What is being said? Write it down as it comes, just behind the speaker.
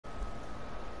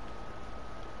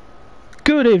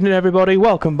Good evening everybody,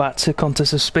 welcome back to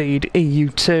Contest of Speed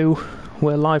EU2.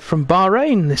 We're live from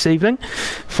Bahrain this evening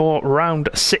for round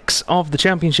 6 of the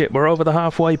championship. We're over the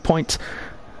halfway point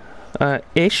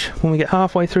ish when we get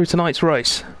halfway through tonight's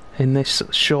race in this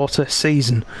shorter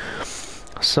season.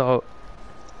 So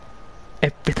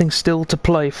everything's still to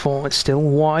play for, it's still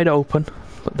wide open,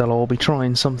 but they'll all be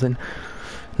trying something.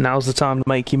 Now's the time to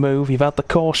make your move. You've had the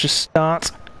cautious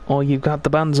start or you've had the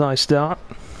banzai start.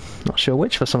 Not sure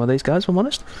which for some of these guys, if I'm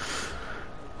honest.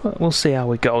 But we'll see how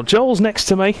we go. Joel's next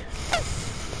to me.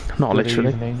 Not Good literally.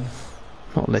 evening.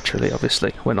 Not literally,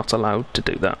 obviously. We're not allowed to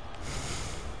do that.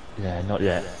 Yeah, not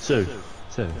yet. Soon.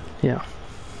 Yeah.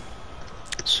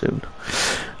 Soon.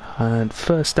 And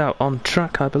first out on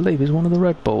track, I believe, is one of the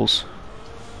Red Bulls.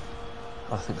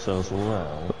 I think so as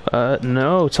well.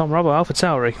 No, Tom Robbo, Alpha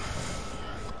Tauri.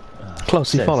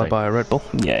 Closely followed thing. by a Red Bull.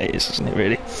 Yeah, it is, isn't it,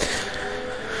 really?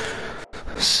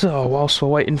 So, whilst we're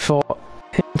waiting for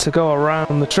him to go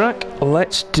around the track,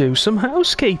 let's do some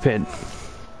housekeeping.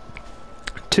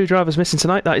 2 drivers missing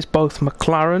tonight, that is both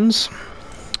McLarens.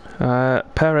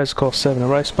 Perez, of course, serving a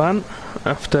race ban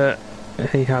after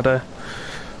he had a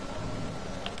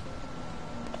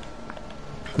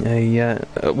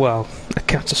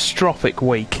catastrophic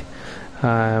week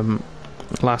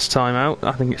last time out,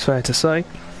 I think it's fair to say.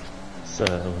 So,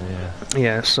 yeah.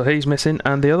 Yeah, so he's missing,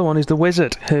 and the other one is the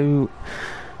Wizard, who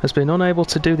has been unable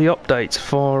to do the update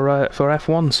for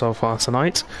F1 so far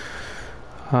tonight.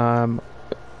 I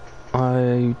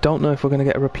don't know if we're going to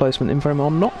get a replacement in for him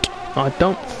or not. I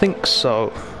don't think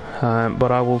so,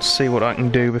 but I will see what I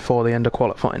can do before the end of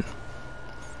qualifying.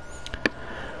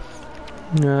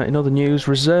 In other news,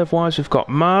 reserve-wise, we've got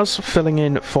Mars filling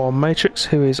in for Matrix,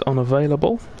 who is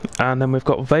unavailable, and then we've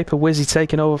got Vapor Wizzy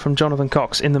taking over from Jonathan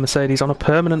Cox in the Mercedes on a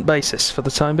permanent basis for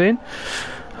the time being.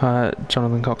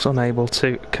 Jonathan Cox unable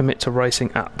to commit to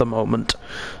racing at the moment,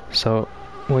 so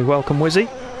we welcome Wizzy.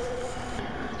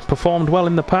 Performed well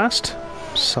in the past,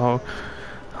 so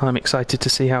I'm excited to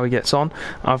see how he gets on.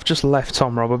 I've just left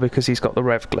Tom Robber because he's got the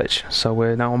rev glitch, so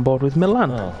we're now on board with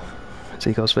Milan. As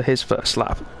he goes for his first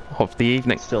lap of the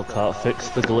evening. Still can't fix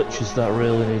the glitches that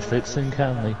really need fixing,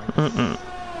 can they?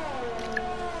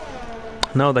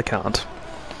 No, they can't.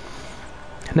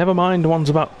 Never mind the ones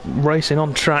about racing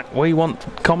on track. We want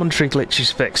commentary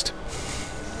glitches fixed.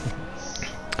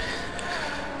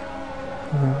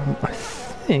 I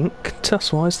think,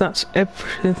 task-wise, that's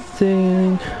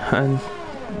everything. And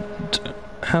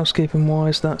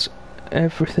housekeeping-wise, that's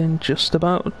everything just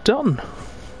about done.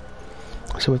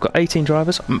 So we've got 18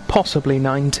 drivers, possibly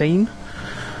 19,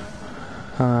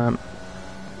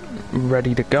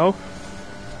 ready to go.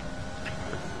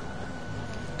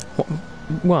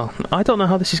 Well, I don't know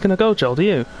how this is going to go, Joel, do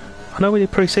you? I know we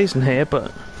did pre-season here,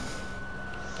 but...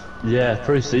 Yeah,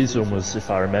 pre-season was, if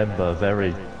I remember,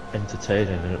 very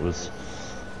entertaining, and it was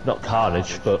not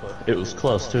carnage, but it was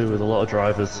close too, with a lot of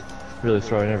drivers really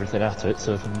throwing everything at it,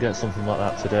 so if we can get something like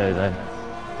that today, then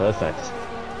perfect.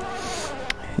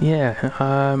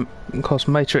 Yeah, of course,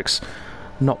 Matrix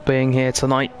not being here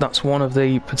tonight, that's one of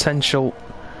the potential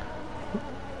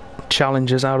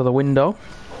challenges out of the window.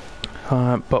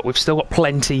 But we've still got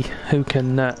plenty who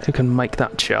can make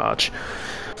that charge.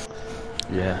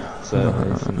 Yeah,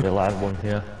 certainly from Milan won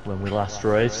here when we last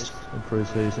raced in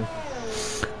pre-season.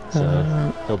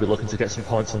 So he'll be looking to get some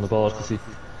points on the board because he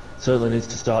certainly needs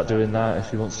to start doing that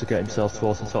if he wants to get himself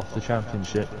towards the top of the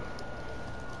championship.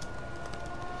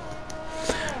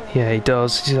 Yeah, he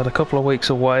does. He's had a couple of weeks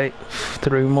away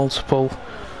through multiple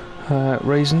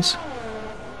reasons.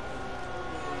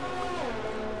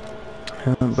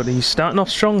 But he's starting off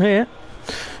strong here.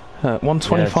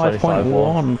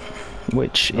 125.1,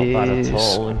 which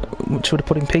which would have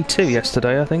put him P2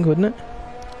 yesterday, I think, wouldn't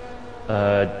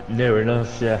it? Near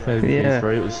enough, yeah, maybe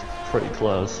P3. It was pretty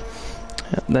close.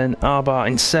 Then Arbar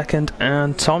in second,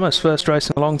 and Thomas, first race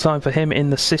in a long time for him in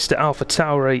the sister Alpha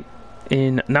Tauri,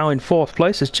 now in 4th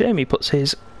place as Jamie puts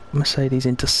his Mercedes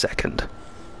into 2nd.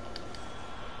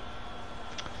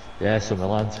 Yeah, so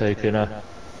Milan taking an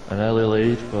early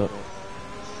lead, but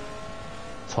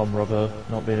Tom Robbo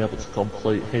not being able to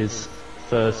complete his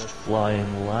first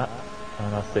flying lap,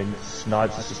 and I think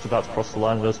Snipes is just about to cross the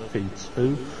line and goes for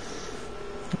P2.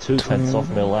 2 tenths off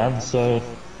Milan, so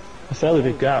a fairly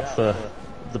big gap for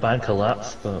the banker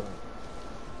laps, but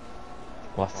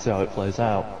we'll have to see how it plays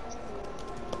out.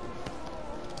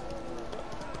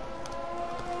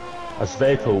 As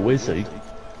Vapor Wizzy,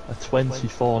 a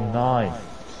 24.9.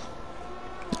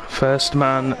 First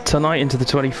man tonight into the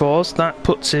 24s. That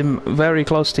puts him very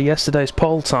close to yesterday's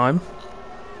pole time.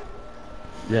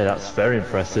 Yeah, that's very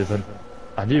impressive, and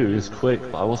I knew he was quick,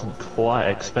 but I wasn't quite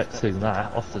expecting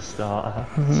that off the start, I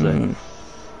have to say.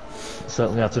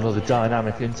 Certainly adds another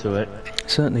dynamic into it.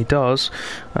 Certainly does.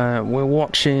 We're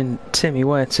watching Timmy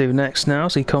where to next now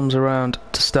as he comes around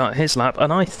to start his lap,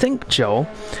 and I think, Joel,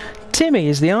 Timmy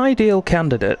is the ideal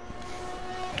candidate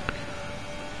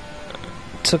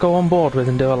to go on board with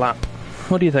and do a lap.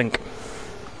 What do you think?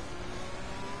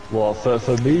 What,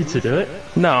 for me to do it?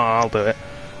 No, I'll do it.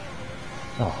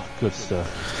 Oh, good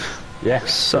stuff.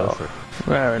 Yes, So,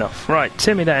 fair enough. Right,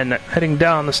 Timmy then, heading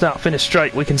down the start-finish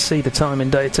straight. We can see the timing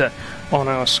data on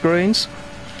our screens.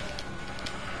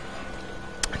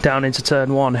 Down into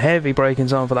turn 1, heavy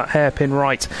braking's on for that hairpin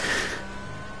right.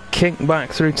 Kink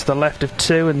back through to the left of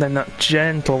 2, and then that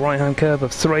gentle right-hand curve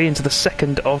of 3 into the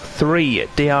second of 3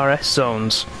 DRS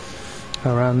zones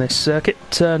around this circuit.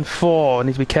 Turn 4,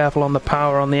 need to be careful on the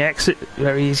power on the exit.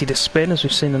 Very easy to spin, as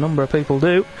we've seen a number of people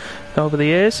do over the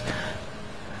years.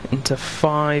 Into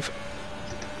 5,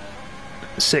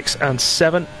 6 and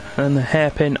 7, and the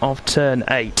hairpin of turn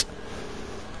 8.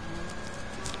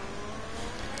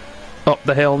 Up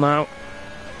the hill now,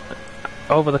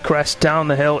 over the crest, down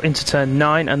the hill into turn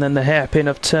 9, and then the hairpin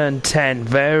of turn 10.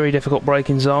 Very difficult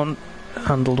braking zone,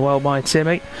 handled well by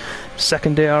Timmy.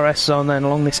 Second DRS zone then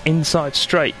along this inside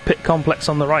straight, pit complex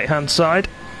on the right hand side.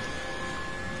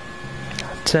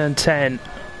 Turn 10,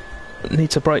 need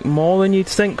to brake more than you'd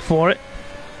think for it.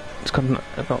 It's got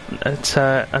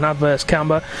an adverse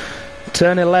camber.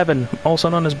 Turn 11, also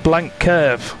known as blank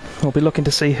curve. We'll be looking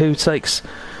to see who it takes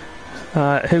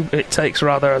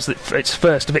as its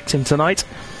first victim tonight.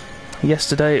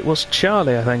 Yesterday it was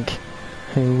Charlie, I think,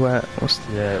 who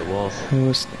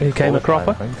came a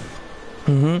cropper.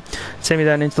 Timmy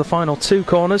then into the final 2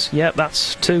 corners. Yep,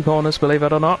 that's 2 corners, believe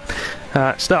it or not.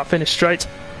 Start finish straight,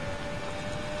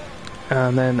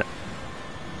 and then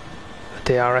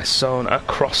DRS zone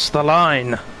across the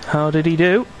line. How did he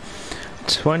do?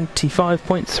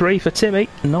 25.3 for Timmy.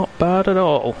 Not bad at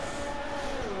all.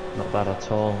 Not bad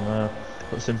at all, no.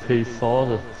 Puts in P4.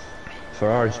 The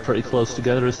Ferrari's pretty close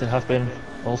together as they have been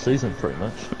all season, pretty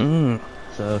much.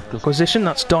 So, acquisition,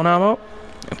 that's Don Amo.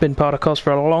 Been part of COS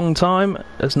for a long time.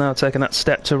 Has now taken that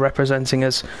step to representing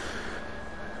us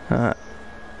at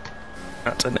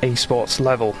an esports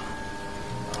level.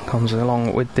 Comes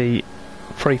along with the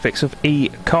prefix of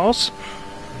E-COS.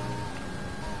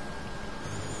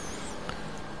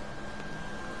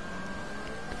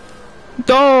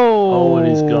 Oh, and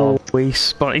he's gone.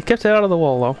 He kept it out of the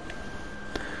wall though.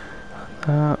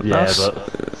 But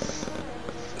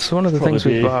it's one of the things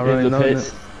with Bahrain, though,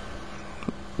 isn't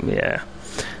it? Yeah,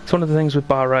 it's one of the things with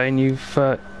Bahrain. You've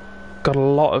got a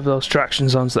lot of those traction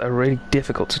zones that are really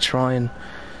difficult to try and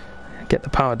get the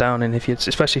power down in,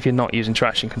 especially if you're not using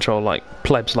traction control like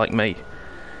plebs like me,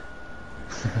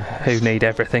 who need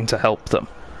everything to help them.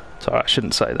 Sorry, I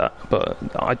shouldn't say that, but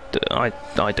I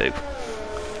do.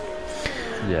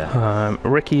 Yeah.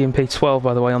 Ricky in P12,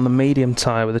 by the way, on the medium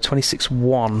tyre with a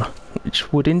 26.1,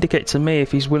 which would indicate to me,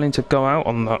 if he's willing to go out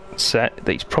on that set,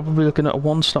 that he's probably looking at a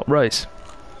one-stop race.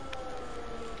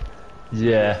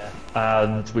 Yeah,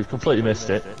 and we've completely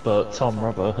missed it, but Tom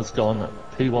Robbo has gone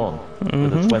P1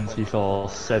 with a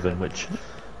 24.7, which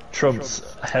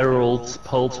trumps Herald's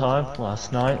pole time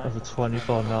last night of a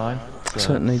 24.9. So.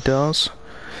 Certainly does.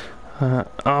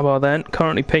 Arbar then,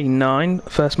 currently P9,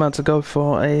 first man to go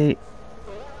for a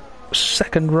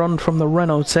second run from the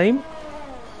Renault team.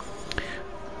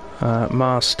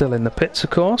 Mars still in the pits,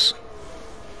 of course.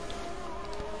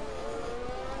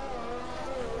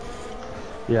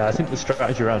 Yeah, I think the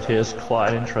strategy around here is quite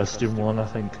an interesting one. I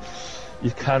think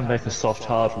you can make a soft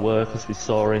hard work, as we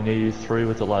saw in EU3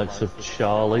 with the likes of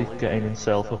Charlie getting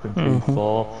himself up in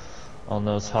P4 on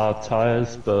those hard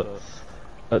tyres, but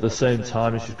at the same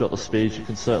time, if you've got the speed, you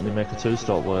can certainly make a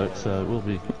two-stop work, so it will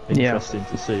be interesting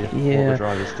to see what the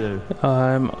drivers do.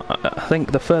 I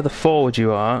think the further forward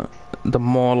you are, the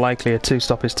more likely a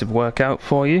two-stop is to work out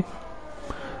for you.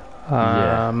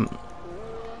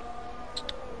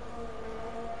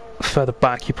 Further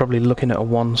back, you're probably looking at a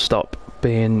one-stop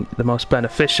being the most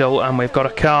beneficial, and we've got a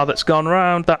car that's gone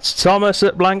round. That's Thomas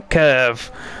at blank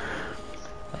curve.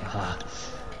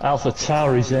 Alpha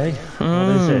Tauris, eh?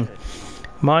 What is it?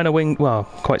 Minor wing, well,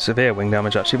 quite severe wing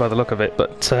damage actually by the look of it,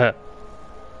 but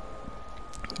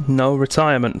no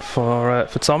retirement for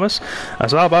Thomas,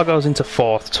 as Arbar goes into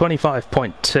 4th,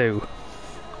 25.2.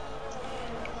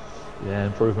 Yeah,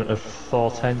 improvement of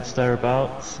 4/10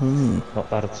 thereabouts. Not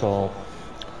bad at all.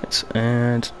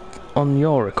 And on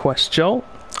your request, Joel,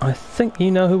 I think you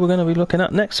know who we're going to be looking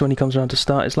at next when he comes around to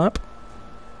start his lap.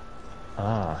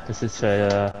 Is it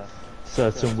a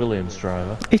certain Williams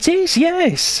driver? It is,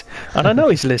 yes, and I know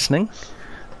he's listening.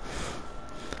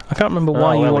 I can't remember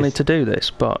why you wanted to do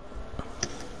this, but...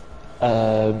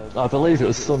 I believe it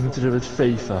was something to do with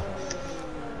FIFA.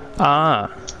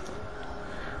 Ah.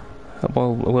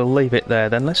 Well, we'll leave it there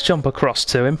then. Let's jump across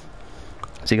to him.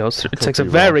 As he goes through, it takes a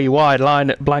very wide line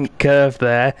at blank curve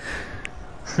there.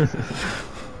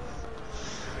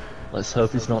 Let's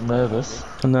hope he's not nervous.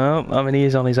 No, I mean he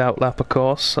is on his outlap of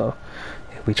course, so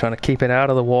he'll be trying to keep it out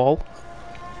of the wall.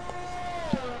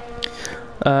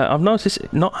 I've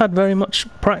noticed not had very much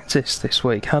practice this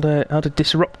week. Had a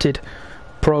disrupted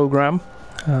programme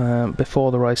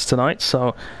before the race tonight,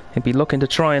 so he'll be looking to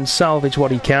try and salvage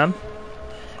what he can.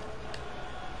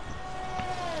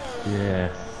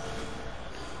 Yeah.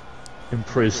 In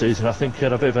pre-season, I think he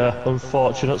had a bit of an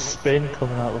unfortunate spin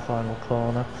coming out of the final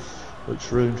corner,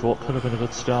 which ruined what could have been a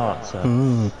good start. So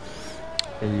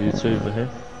EU2 for him.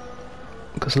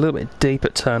 Goes a little bit deep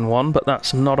at turn 1, but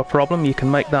that's not a problem. You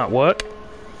can make that work.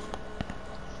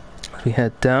 As we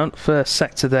head down, first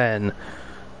sector then.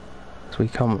 As we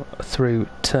come through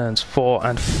turns 4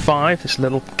 and 5, this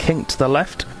little kink to the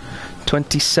left.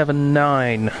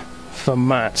 27.9 for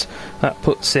Matt. That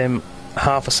puts him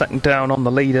half a second down on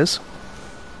the leaders.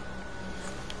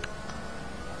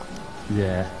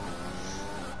 Yeah.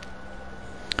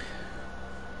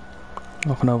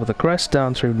 Up and over the crest,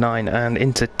 down through 9 and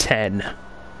into 10.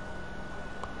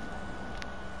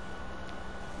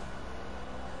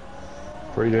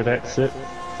 Pretty good exit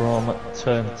from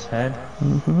turn 10.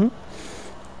 And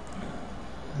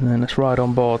then let's ride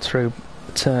on board through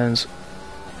turns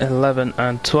 11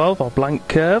 and 12, our blank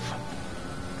curve.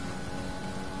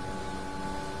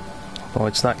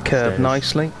 Avoids that curve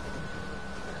nicely.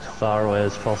 As far away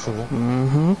as possible.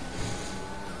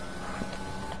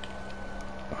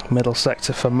 Middle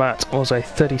sector for Matt was a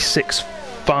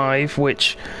 36.5,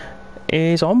 which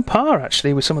is on par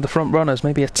actually with some of the front runners,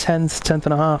 maybe a tenth and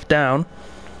a half down.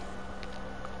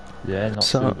 Yeah, not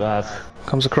too bad.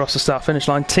 Comes across the start finish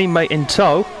line, teammate in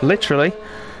tow, literally.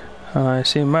 I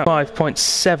assume Matt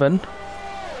 5.7.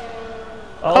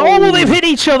 Oh, they've hit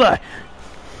each other!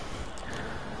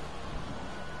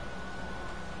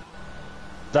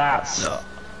 That's not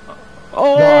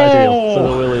ideal for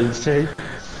the Williams team.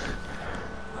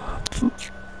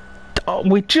 Oh,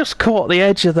 we just caught the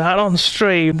edge of that on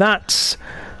stream. That's...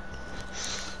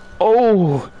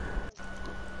 Oh!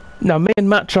 Now, me and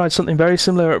Matt tried something very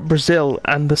similar at Brazil,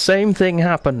 and the same thing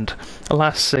happened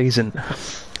last season.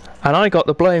 And I got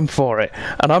the blame for it,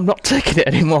 and I'm not taking it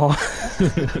anymore.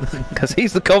 Because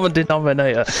he's the common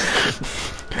denominator.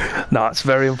 No, it's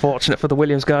very unfortunate for the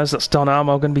Williams guys. That's Don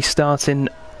Armo going to be starting,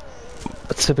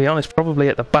 to be honest, probably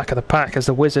at the back of the pack, as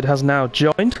the Wizard has now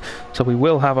joined. So we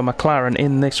will have a McLaren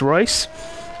in this race.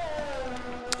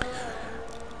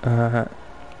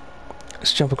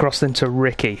 Let's jump across into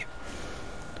Ricky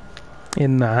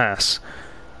in the Haas.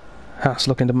 Haas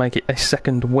looking to make it a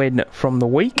second win from the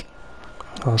week.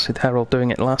 Obviously Harold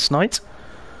doing it last night.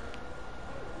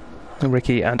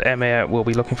 Ricky and Emir will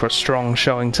be looking for a strong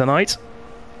showing tonight.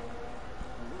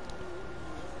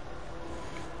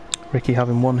 Ricky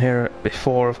having won here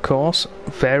before, of course.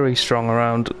 Very strong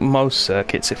around most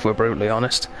circuits, if we're brutally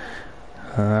honest.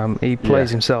 He plays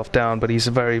himself down, but he's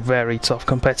a very, very tough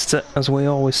competitor, as we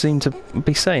always seem to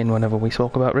be saying whenever we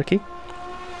talk about Ricky.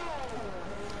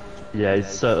 Yeah, he's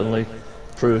certainly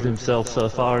proved himself so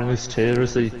far in this tier,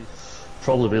 as he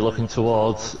probably be looking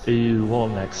towards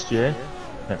EU1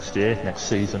 next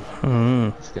season.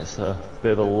 Just gets a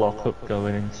bit of a lock-up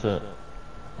going into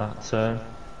that turn.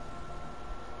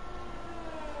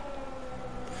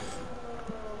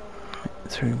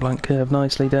 Through blank curve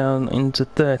nicely down into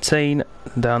 13,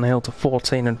 downhill to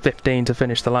 14 and 15 to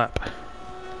finish the lap.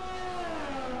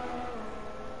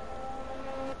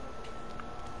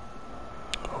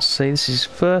 We'll see, this is his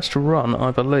first run,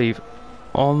 I believe,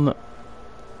 on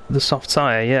the soft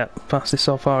tyre. Yeah, fastest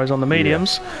so far is on the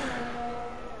mediums.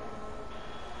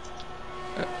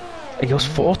 He goes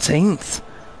 14th.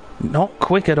 Not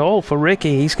quick at all for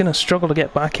Ricky. He's going to struggle to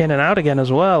get back in and out again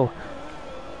as well.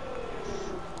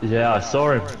 Yeah, I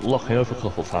saw him locking up a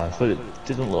couple of times, but it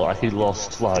didn't look like he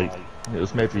lost, like, it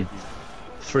was maybe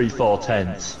 3-4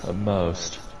 tenths at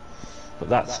most. But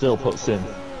that still puts him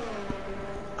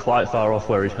quite far off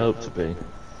where he'd hoped to be.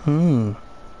 And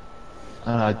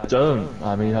I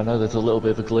know there's a little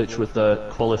bit of a glitch with the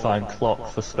qualifying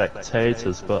clock for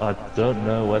spectators, but I don't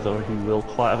know whether he will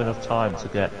quite have enough time to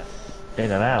get in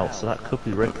and out, so that could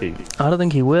be Ricky. I don't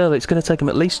think he will. It's going to take him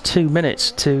at least 2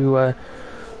 minutes to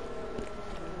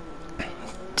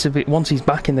be, once he's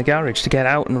back in the garage, to get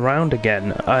out and round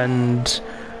again. And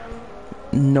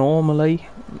normally,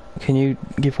 can you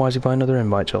give Wisey by another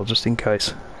invite, Joel, just in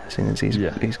case, seeing as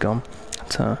he's gone?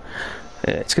 But,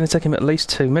 It's going to take him at least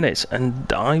 2 minutes,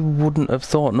 and I wouldn't have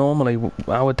thought normally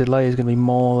our delay is going to be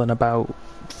more than about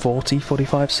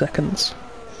 45 seconds.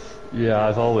 Yeah,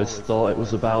 I've always thought it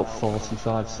was about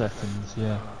 45 seconds,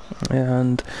 yeah.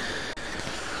 And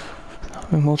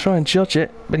I mean, we'll try and judge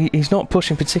it, but he's not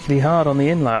pushing particularly hard on the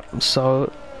in-lap,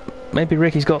 so maybe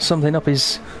Ricky's got something up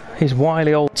his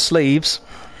wily old sleeves.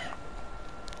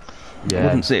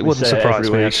 Yeah, it wouldn't surprise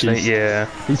me, actually.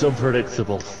 He's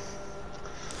unpredictable.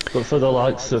 But for the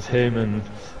likes of him and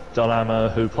Don Ammer,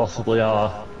 who possibly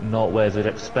are not where they'd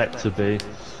expect to be,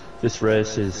 this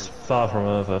race is far from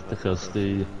over because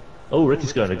the... Oh,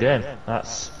 Ricky's going again.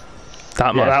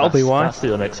 That'll be why. That's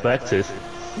the unexpected.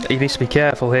 He needs to be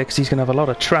careful here because he's going to have a lot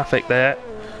of traffic there.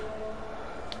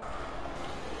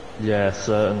 Yeah,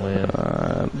 certainly.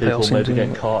 People maybe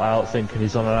get caught out thinking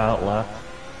he's on an outlap.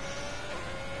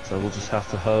 So we'll just have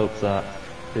to hope that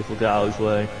people get out of his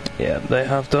way. Yeah, they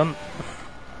have done.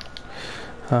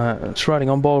 It's riding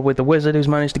on board with the Wizard, who's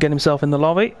managed to get himself in the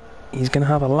lobby. He's going to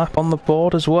have a lap on the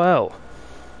board as well.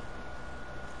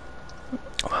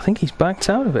 I think he's backed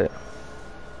out of it.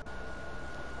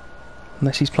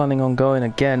 Unless he's planning on going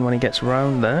again when he gets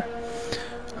round there.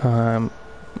 I'm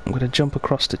going to jump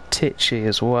across to Tichy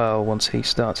as well once he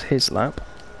starts his lap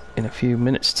in a few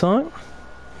minutes' time.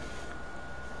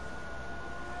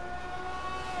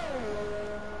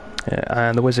 Yeah,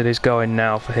 and the Wizard is going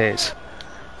now for his.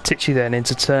 Tichy then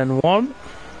into turn 1.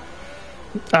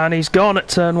 And he's gone at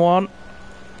turn 1.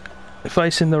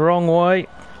 Facing the wrong way.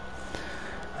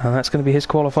 And that's going to be his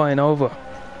qualifying over.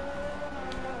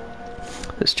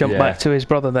 Let's jump back to his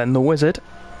brother then, the Wizard.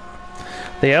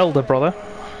 The elder brother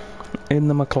in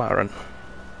the McLaren.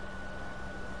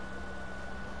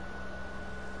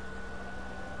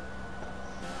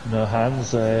 No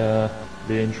hands, the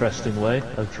interesting way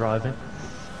of driving.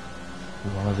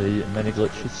 One of the many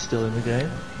glitches still in the game.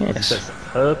 Yes. It's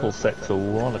purple sector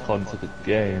 1 according to the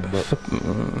game, but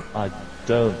I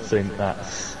don't think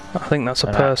that's... I think that's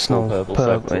a personal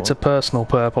purple. It's a personal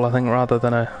purple, I think, rather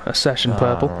than a session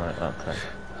purple. Right,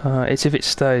 okay. It's if it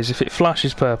stays. If it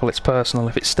flashes purple, it's personal.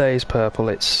 If it stays purple,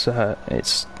 it's a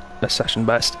session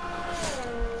best.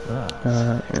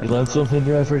 You learn something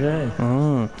new every day.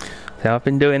 Yeah, I've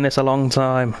been doing this a long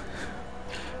time.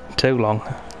 Too long.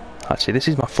 Actually, this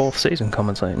is my 4th season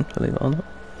commentating, believe it or not.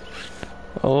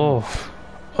 Oh,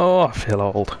 I feel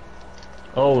old.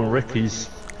 Oh, and Ricky's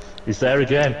there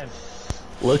again.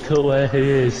 Look at where he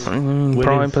is.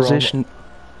 Prime position.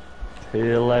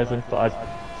 P11, but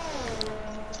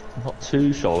I'm not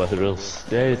too sure whether he'll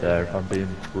stay there, if I'm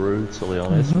being brutally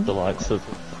honest, with the likes of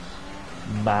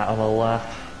Matt on a lap.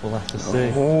 We'll have to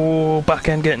see. Oh, back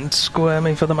end getting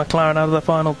squirmy for the McLaren out of the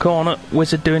final corner.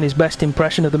 Wizard doing his best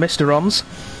impression of the Mr.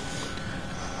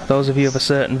 Those of you of a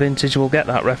certain vintage will get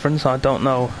that reference. I don't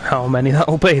know how many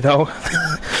that'll be, though.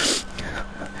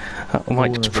 That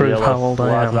might prove how old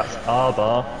I am. That's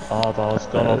R-Bar. R-Bar's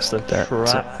gone off the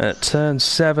track. At turn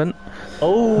 7.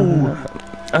 Oh!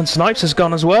 And Snipes has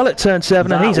gone as well at turn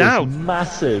 7, and he's out.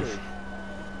 Massive.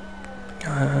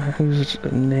 Who's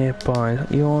nearby?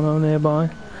 You all know nearby?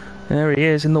 There he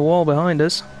is in the wall behind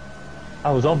us.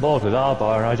 I was on board with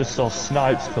R-Bar and I just saw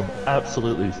Snipes come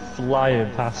absolutely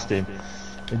flying past him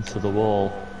into the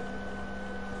wall.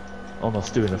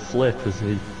 Almost doing a flip as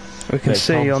he... We can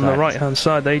see on the right hand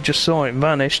side they just saw it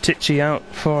vanish. Tichy out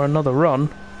for another run.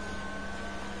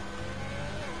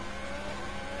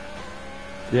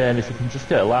 Yeah, and if he can just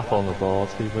get a lap on the board,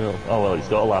 he will. Oh well, he's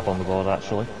got a lap on the board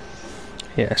actually.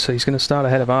 Yeah, so he's going to start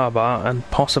ahead of R-Bar and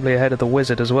possibly ahead of the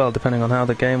Wizard as well, depending on how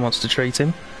the game wants to treat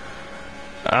him.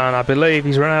 And I believe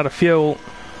he's run out of fuel.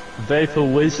 Vapor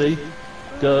Wizzy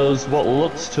goes what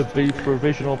looks to be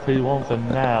provisional P1 for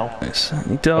now. It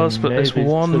certainly does, but there's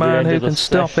one man who can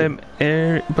stop him.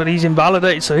 But he's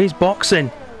invalidated, so he's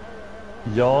boxing.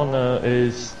 Yana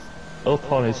is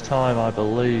up on his time, I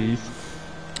believe.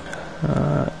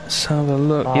 Let's have a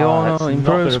look. Yana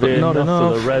improves, but not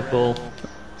enough. For the Red Bull.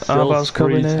 Still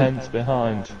 3 tenths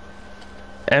behind.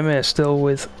 Emir still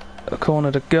with a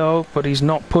corner to go, but he's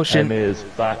not pushing. Emir's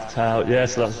backed out.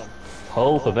 Yes, that's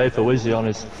pole for Vapor Wizzy on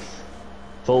his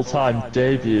full-time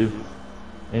debut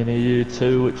in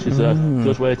EU2, which is a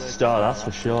good way to start, that's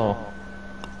for sure.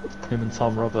 Him and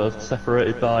Tom Robbo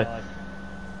separated by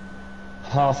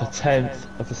half a tenth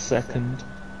of a second,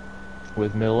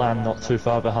 with Milan not too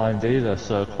far behind either,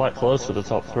 so quite close to the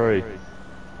top 3.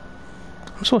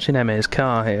 I'm just watching Emir's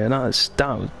car here, and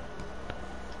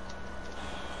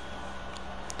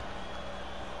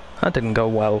that didn't go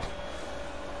well.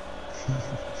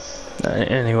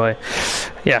 Anyway,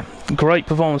 yeah, great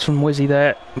performance from Wizzy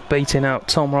there, beating out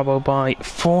Tom Robbo by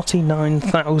 49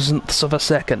 thousandths of a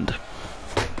second.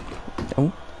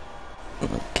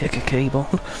 Kick a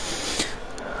keyboard.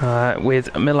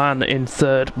 With Milan in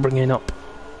third, bringing up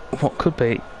what could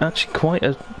be actually quite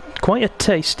a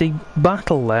tasty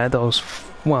battle there.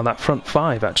 That front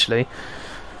five actually.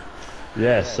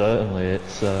 Yeah, certainly.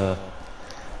 It's the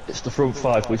front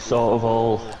five we sort of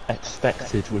all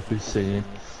expected we'd be seeing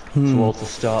towards the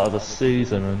start of the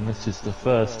season, and this is the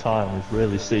first time we've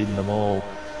really seen them all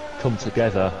come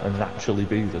together and actually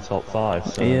be the top five.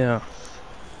 So Yeah.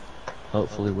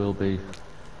 hopefully we'll be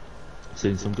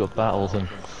seeing some good battles. And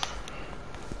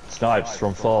Snipes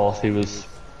from fourth, you'd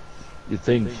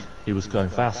think he was going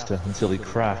faster until he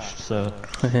crashed, so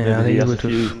Yeah, maybe he has a would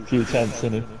have few tenths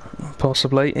in him.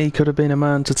 possibly. He could have been a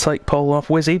man to take pole off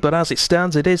Wizzy, but as it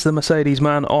stands, it is the Mercedes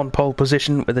man on pole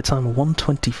position with a time of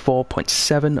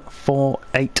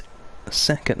 1:24.748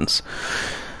 seconds.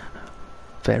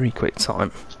 Very quick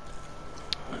time.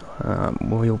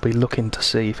 We'll be looking to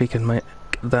see if he can make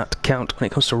that count when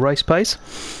it comes to race pace.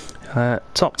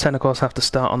 Top 10 of course have to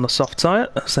start on the soft tyre,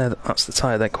 so that's the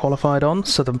tyre they qualified on.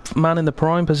 So the man in the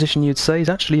prime position you'd say is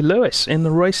actually Lewis in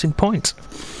the racing point.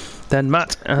 Then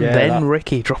Matt and then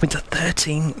Ricky dropping to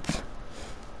 13th.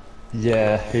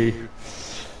 Yeah,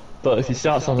 but if he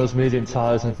starts on those medium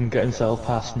tyres and can get himself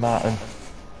past Matt and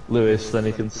Lewis, then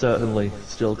he can certainly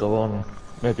still go on and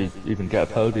maybe even get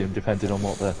a podium depending on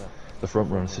what the front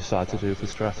runners decide to do for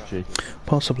strategy.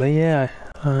 Possibly, yeah.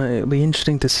 It'll be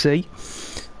interesting to see.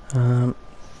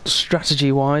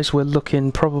 Strategy wise, we're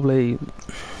looking probably,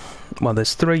 well,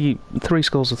 there's three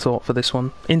schools of thought for this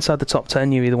one. Inside the top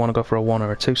 10 you either want to go for a 1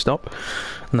 or a 2 stop,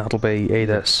 and that'll be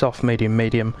either soft,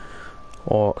 medium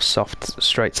or soft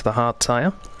straight to the hard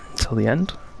tyre until the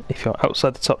end. If you're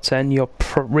outside the top 10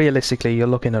 realistically you're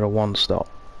looking at a 1 stop,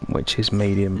 which is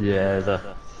medium. Yeah, the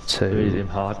medium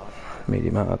hard.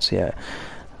 Medium hards, yeah.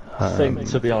 I think,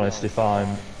 to be honest, if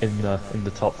I'm in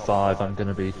the top 5, I'm going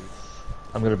to be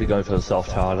going for the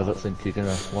soft hard. I don't think you're going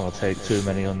to want to take too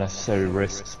many unnecessary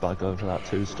risks by going for that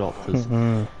 2 stop, because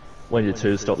when you're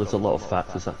 2 stop, there's a lot of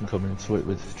factors that can come into it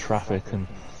with traffic and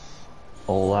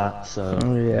all that. So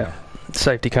yeah,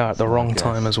 safety car at the wrong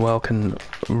time as well can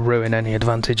ruin any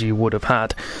advantage you would have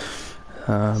had.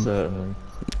 Certainly.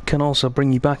 Can also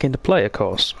bring you back into play, of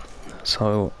course.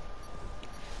 So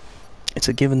it's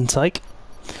a give and take.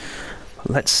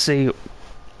 Let's see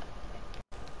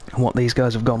what these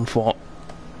guys have gone for.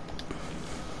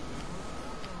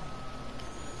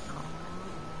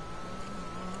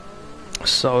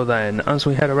 So then, as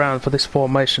we head around for this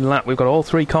formation lap, we've got all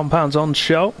 3 compounds on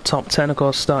show. Top 10, of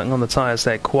course, starting on the tyres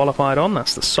they qualified on.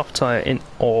 That's the soft tyre in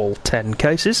all 10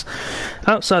 cases.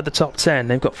 Outside the top 10,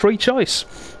 they've got free choice.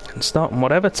 Can start on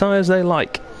whatever tyres they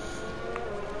like.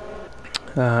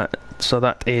 So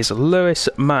that is Lewis,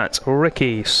 Matt,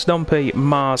 Ricky, Stumpy,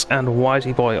 Mars and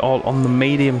Wisey Boy all on the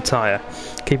medium tyre.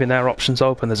 Keeping their options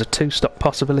open, there's a 2-stop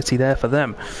possibility there for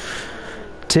them.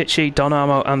 Tichy,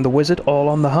 Donamo and the Wizard all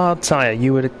on the hard tyre.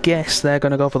 You would guess they're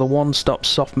going to go for the 1-stop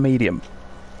soft medium.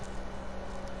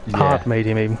 Yeah. Hard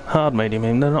medium even. Hard medium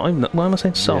even. They're not even, why am I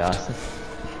saying soft? Yeah, I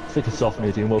think a soft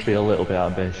medium will be a little bit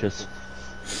ambitious.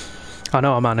 I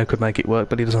know a man who could make it work,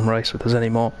 but he doesn't race with us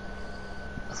anymore.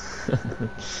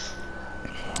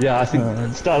 Yeah, I think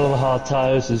starting on the hard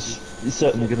tyres is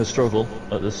certainly going to struggle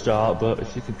at the start, but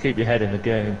if you can keep your head in the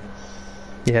game...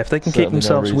 Yeah, if they can keep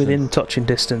themselves within touching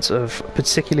distance of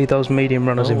particularly those medium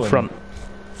runners in front.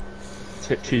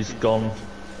 Tichy's gone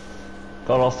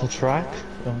off the track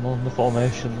on the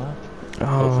formation lap.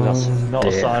 Oh, that's not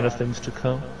a sign of things to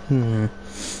come. And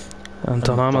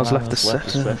Donamo's left the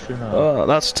session. Oh,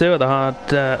 that's 2 of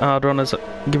the hard runners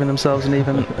giving themselves an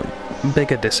even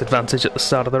bigger disadvantage at the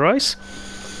start of the race.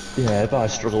 Yeah, but I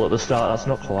struggle at the start, that's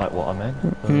not quite what I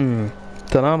meant.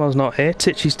 Donamo's not here.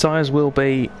 Tichy's tyres will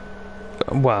be,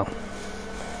 well,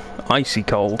 icy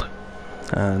cold.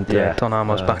 And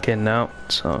Donamo's back in now,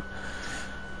 so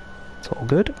it's all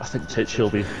good. I think Tichy will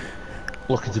be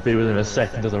looking to be within a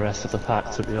second of the rest of the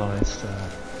pack, to be honest,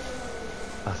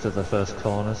 after the first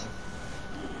corners.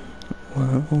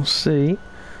 Well, we'll see.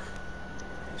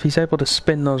 If he's able to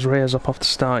spin those rears up off the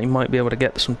start, he might be able to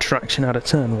get some traction out of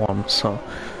turn 1, so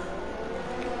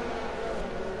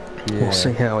we'll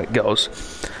see how it goes.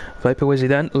 Vapor Wizzy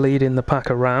then leading the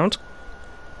pack around,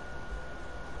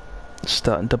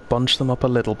 starting to bunch them up a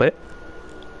little bit.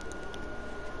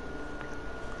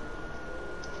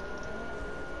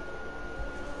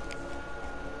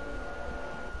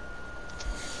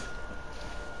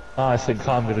 I think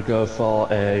I'm going to go for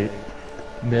a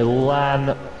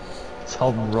Milan,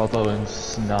 Tom, Robbo and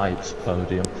Snipes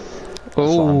podium.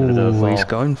 Oh, he's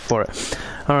going for it.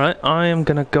 Alright, I am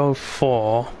going to go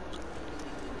for...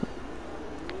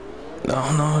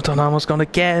 Oh no, Donamo's gone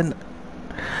again.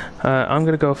 I'm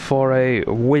going to go for a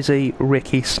Wizzy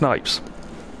Ricky Snipes.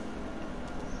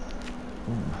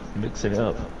 Mixing it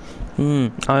up.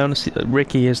 I honestly,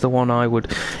 Ricky is the one I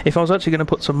would. If I was actually going to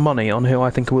put some money on who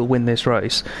I think will win this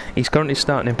race, he's currently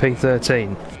starting in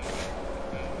P13.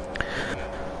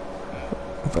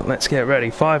 But let's get ready.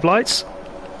 5 lights.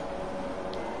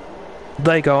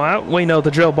 They go out. We know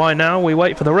the drill by now. We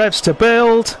wait for the revs to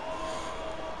build.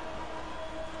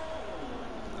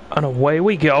 And away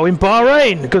we go in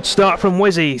Bahrain. Good start from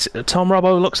Wizzy. Tom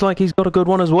Robbo looks like he's got a good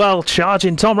one as well.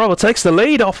 Charging Tom Robbo takes the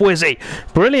lead off Wizzy.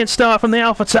 Brilliant start from the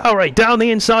Alpha Tauri. Down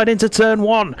the inside into turn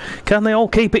 1. Can they all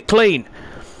keep it clean?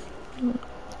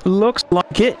 Looks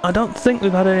like it. I don't think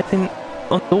we've had anything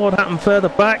untoward happen further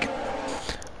back.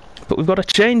 But we've got a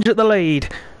change at the lead.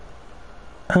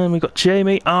 And we've got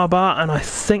Jamie, Arbar, and I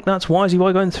think that's Wisey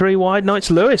Boy going 3 wide. No, it's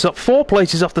Lewis up 4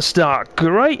 places off the start.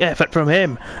 Great effort from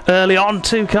him. Early on,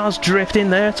 2 cars drifting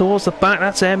there towards the back.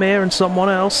 That's Emir and someone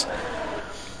else.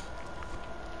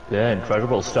 Yeah,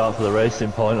 incredible start for the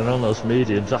Racing Point, and on those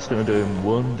mediums, that's going to do him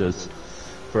wonders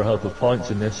for a hope of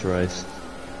points in this race.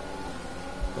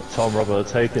 But Tom Robbo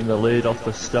taking the lead off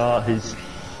the start. He's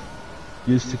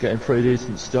used to getting pretty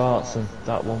decent starts, and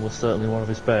that one was certainly one of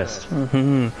his best.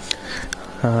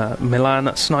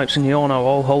 Milan, Snipes and Yorno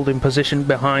all holding position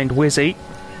behind Wizzy.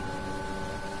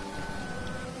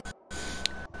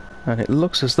 And it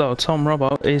looks as though Tom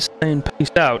Robbo is saying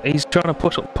peace out. He's trying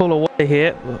to pull away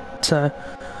here, but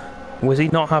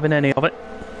Wizzy not having any of it.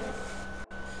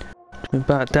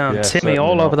 Back down, yeah, Timmy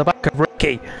all not over the back of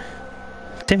Ricky.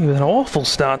 Timmy with an awful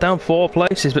start, down 4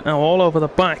 places, but now all over the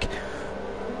back.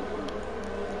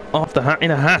 Off the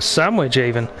in a Haas sandwich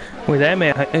even, with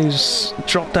Emir who's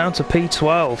dropped down to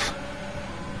P12.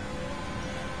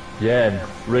 Yeah, and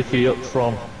Ricky up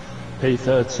from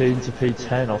P13 to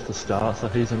P10 off the start, so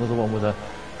he's another one with a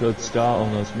good start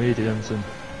on those mediums, and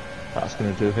that's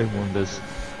going to do him wonders.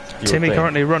 Timmy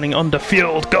currently running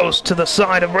under-fueled, goes to the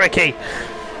side of Ricky.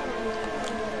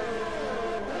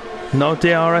 No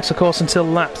DRS of course until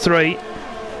lap 3.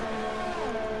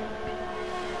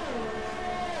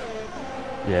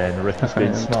 Yeah, and Ricky's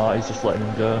been smart, he's just letting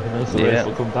him go, and the race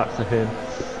will come back to him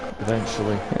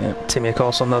eventually. Yeah. Timmy of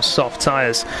course on those soft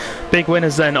tyres. Big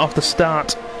winners then off the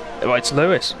start. Right, it's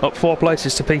Lewis, up 4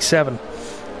 places to P7.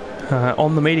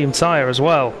 On the medium tyre as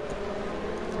well.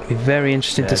 Be very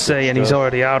interesting to see, and he's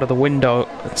already out of the window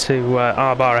to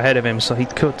R-Bar ahead of him, so he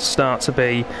could start to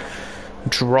be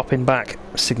dropping back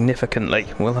significantly.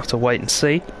 We'll have to wait and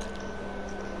see.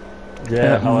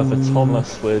 Yeah, however,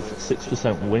 Thomas with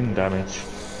 6% wing damage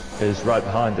is right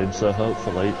behind him, so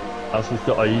hopefully, as we've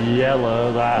got a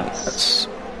yellow, that's...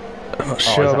 I'm not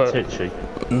sure, is that Titchy?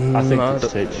 I think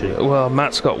it's Titchy. Well,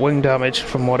 Matt's got wing damage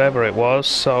from whatever it was,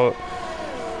 so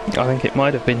I think it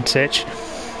might have been Titch.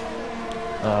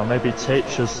 Maybe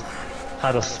Titch has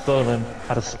had a spin, and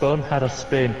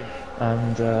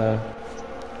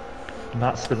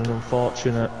Matt's been an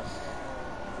unfortunate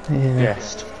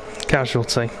guest.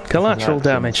 Casualty. Collateral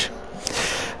damage.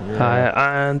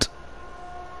 Yeah. And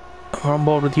we're on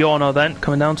board with Yorno then,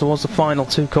 coming down towards the final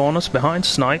 2 corners behind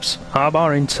Snipes,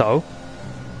 Arbar in tow.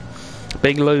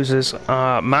 Big losers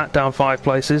are Matt down 5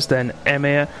 places, then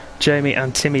Emir, Jamie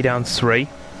and Timmy down 3.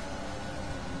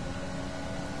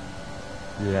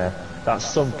 Yeah, that's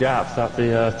some gap that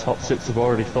the top 6 have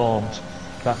already formed.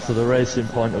 Back to the Racing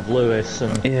Point of Lewis,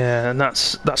 and yeah, and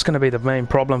that's going to be the main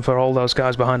problem for all those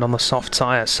guys behind on the soft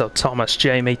tyres. So Thomas,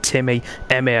 Jamie, Timmy,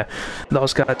 Emir,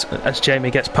 those guys. As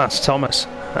Jamie gets past Thomas,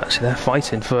 actually they're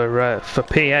fighting for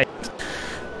P8,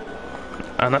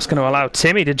 and that's going to allow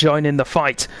Timmy to join in the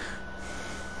fight.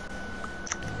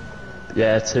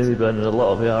 Yeah, Timmy burning a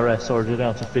lot of ERS, already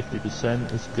down to 50%.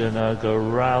 He's going to go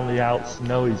round the outs.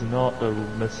 No, he's not. The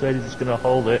Mercedes is going to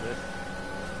hold it.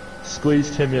 Squeeze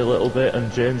Timmy a little bit,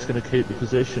 and James going to keep the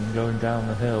position going down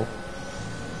the hill.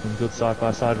 Some good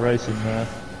side-by-side racing there.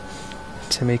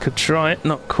 Timmy could try it,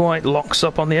 not quite, locks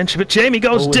up on the entry, but Jamie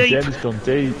goes deep. Jamie's gone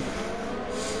deep.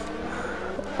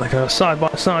 They go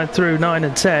side-by-side through 9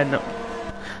 and 10.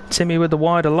 Timmy with the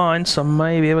wider line, so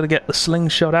may be able to get the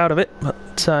slingshot out of it,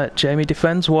 but Jamie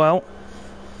defends well.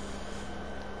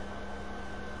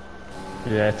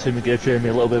 Yeah, Timmy gave Jamie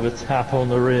a little bit of a tap on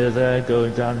the rear there,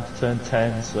 going down into turn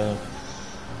 10, so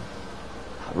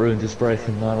that ruined his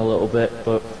braking line a little bit.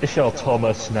 But if you're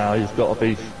Thomas now, you've got to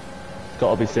be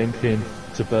thinking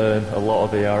to burn a lot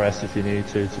of ERS if you need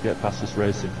to get past this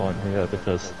Racing Point here,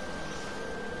 because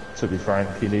to be frank,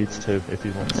 he needs to if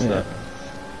he wants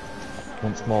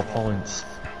wants more points.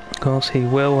 Of course, he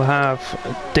will have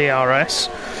DRS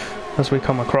as we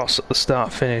come across at the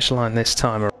start-finish line this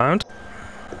time around.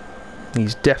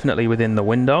 He's definitely within the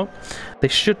window.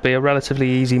 This should be a relatively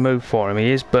easy move for him.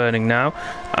 He is burning now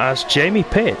as Jamie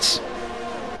pits.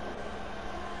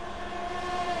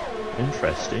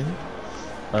 Interesting.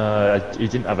 He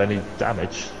didn't have any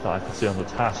damage that I could see on the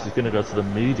task. He's going to go to the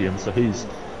medium, so he's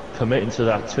committing to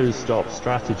that two-stop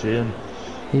strategy, and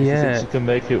if he thinks he can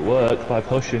make it work by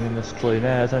pushing in this clean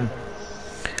air, then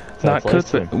that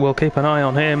could be. We'll keep an eye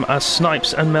on him as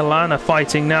Snipes and Milan are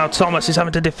fighting now. Thomas is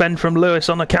having to defend from Lewis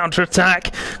on the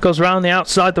counter-attack. Goes round the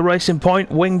outside the racing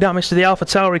point. Wing damage to the Alpha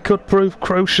Tauri could prove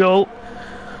crucial.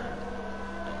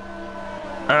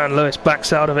 And Lewis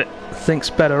backs out of it, thinks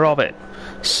better of it.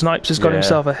 Snipes has got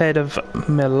himself ahead of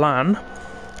Milan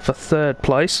for third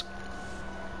place.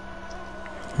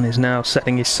 And is now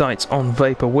setting his sights on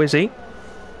Vapor Wizzy.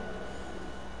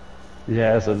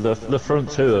 Yeah, so the front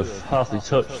two have hardly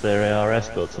touched their ARS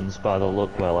buttons by the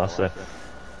look. Well, as they're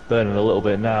burning a little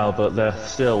bit now, but they're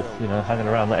still, you know, hanging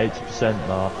around the 80%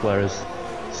 mark, whereas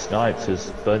Snipes has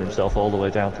burned himself all the way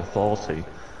down to 40.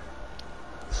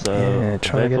 So yeah,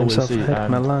 trying to get himself ahead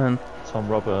of Milan. Tom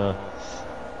Robber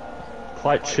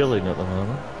quite chilling at the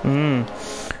moment.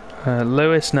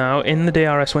 Lewis now in the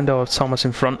DRS window of Thomas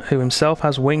in front, who himself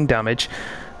has wing damage.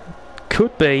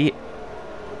 Could be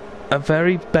a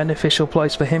very beneficial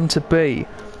place for him to be.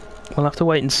 We'll have to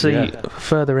wait and see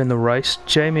further in the race.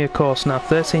 Jamie, of course, now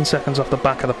 13 seconds off the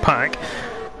back of the pack,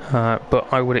 but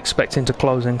I would expect him to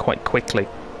close in quite quickly.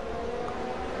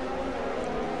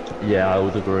 Yeah, I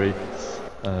would agree.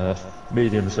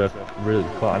 Mediums are really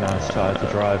quite a nice tyre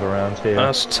to drive around here.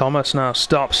 As Thomas now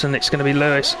stops, and it's going to be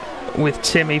Lewis with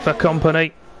Timmy for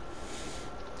company.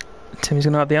 Timmy's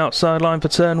going to have the outside line for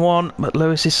turn one, but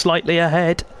Lewis is slightly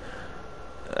ahead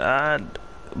and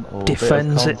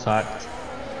defends it. But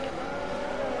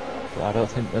I don't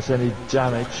think there's any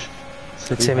damage.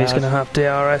 Timmy's going to have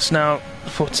DRS now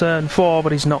for turn four,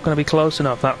 but he's not going to be close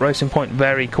enough. That racing point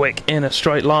very quick in a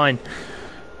straight line.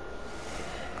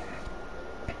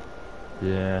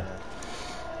 Yeah.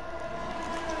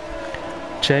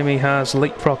 Jamie has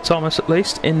leapfrogged Thomas at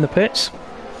least in the pits,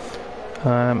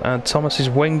 and Thomas's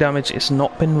wing damage has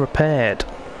not been repaired.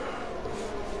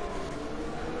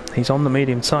 He's on the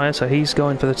medium tyre, so he's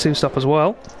going for the two-stop as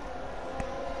well.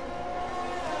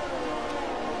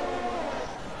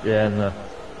 Yeah, and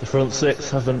the front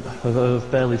six have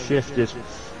barely shifted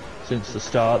since the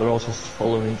start. They're all just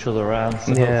following each other around,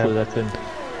 so hopefully they can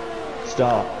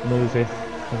start moving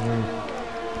in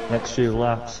the next few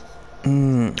laps.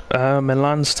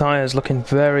 Milan's tyres looking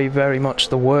very, very much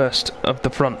the worst of the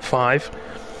front five.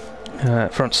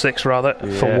 Front six, rather,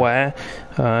 for wear.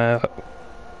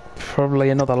 Probably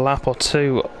another lap or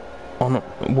two on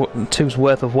two's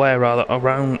worth of wear, rather,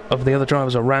 around of the other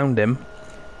drivers around him.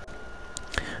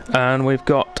 And we've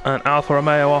got an Alfa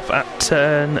Romeo off at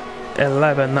turn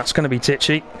 11. That's going to be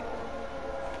Tichy.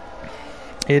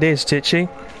 It is Tichy.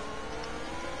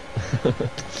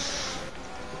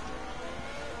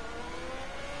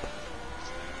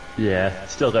 Yeah,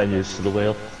 still getting used to the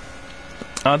wheel.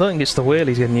 I don't think it's the wheel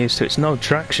he's getting used to. It's no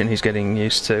traction he's getting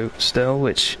used to still,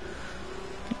 which...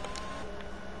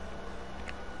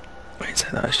 say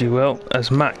that as you will.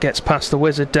 As Matt gets past the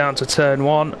Wizard down to turn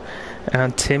one,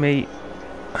 and Timmy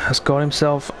has got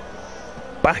himself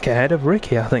back ahead of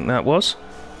Ricky, I think that was.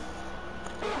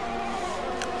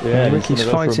 Yeah, Ricky's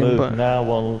fighting, but now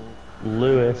on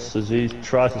Lewis as he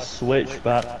tries to switch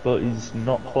back, but he's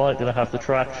not quite going to have the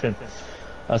traction.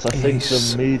 As I think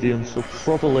the mediums will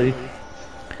probably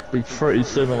be pretty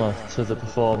similar to the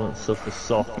performance of the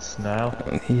softs now.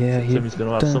 Yeah, so Timmy's going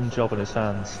to have some job in his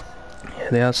hands. Yeah,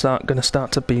 they are going to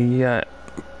start to be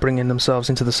bringing themselves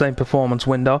into the same performance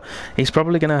window. He's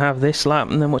probably going to have this lap,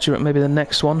 and then maybe the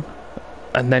next one,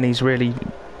 and then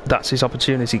that's his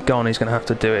opportunity gone. He's going to have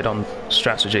to do it on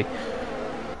strategy.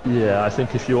 Yeah, I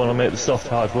think if you want to make the soft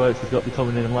hard work, you've got to be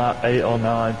coming in lap 8 or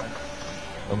 9,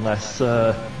 unless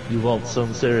you want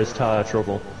some serious tyre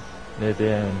trouble near the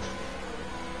end.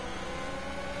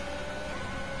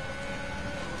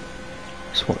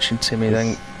 Just watching Timmy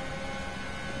then.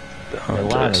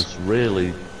 Milan has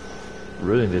really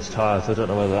ruined his tyres. I don't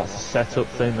know whether that's a setup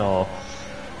thing, or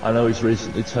I know he's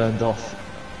recently turned off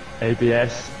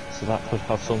ABS, so that could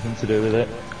have something to do with it.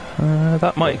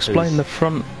 That might explain the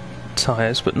front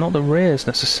tyres, but not the rears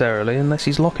necessarily, unless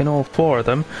he's locking all four of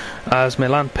them. As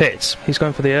Milan pits, he's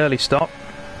going for the early stop.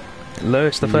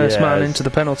 Lewis, the first man into the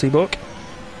penalty book.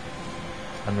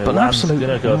 And but an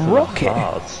absolute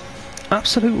rocket.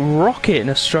 Absolute rocket in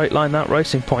a straight line, that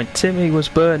racing point. Timmy was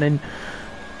burning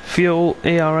fuel,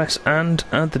 ERS and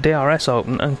the DRS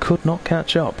open and could not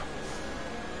catch up.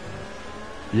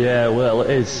 Yeah, well, it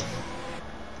is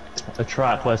a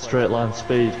track where straight line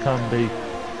speed can be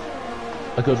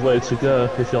a good way to go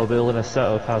if you're building a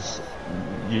setup, as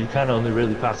you can only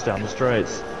really pass down the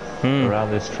straights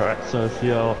around this track. So if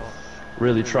you're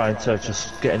really trying to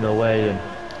just get in the way and,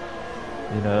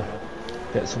 you know,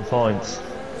 get some points,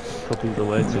 could be the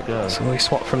way to go. So we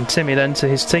swap from Timmy then to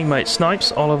his teammate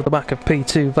Snipes, all over the back of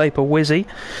P2 Vapor Wizzy.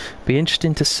 Be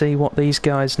interesting to see what these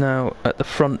guys now at the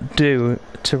front do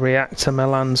to react to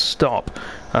Milan's stop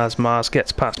as Mars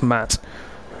gets past Matt.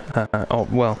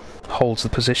 Holds the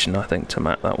position, I think, to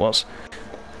Matt, that was,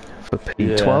 for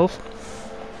P12. Yeah.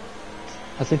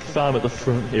 I think if I'm at the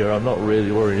front here, I'm not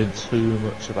really worrying too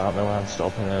much about Milan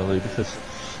stopping early, because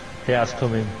he has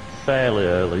come in fairly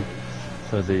early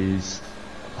for these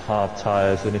hard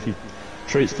tyres, and if he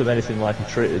treats them anything like he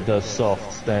treated those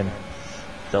softs, then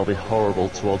they'll be horrible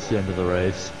towards the end of the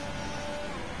race.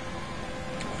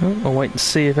 Well, I'll wait and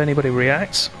see if anybody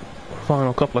reacts.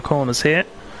 Final couple of corners here.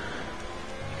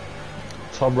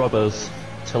 Tom Robbo's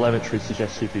telemetry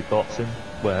suggests he'd be boxing,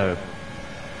 where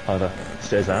either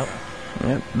stays out.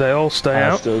 Yep, they all stay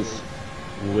out. As does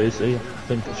Wizzy. I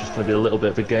think it's just going to be a little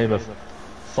bit of a game of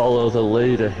follow the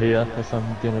leader here, if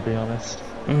I'm going to be honest.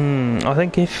 I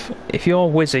think if you're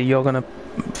Wizzy, you're going to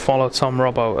follow Tom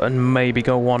Robbo and maybe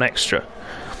go one extra.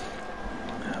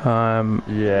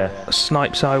 Yeah.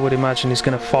 Snipes, I would imagine, is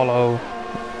going to follow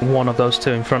one of those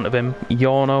two in front of him.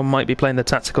 Yorno might be playing the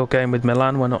tactical game with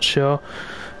Milan, we're not sure.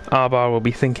 Arbar will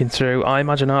be thinking through. I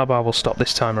imagine Arbar will stop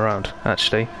this time around,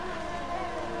 actually.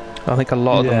 I think a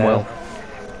lot of them will.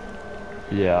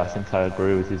 Yeah, I think I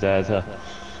agree with you there.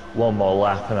 One more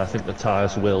lap and I think the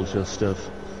tyres will just have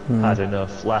had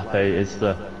enough. Lap 8 is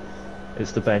the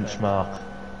benchmark,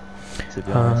 to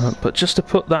be honest. But just to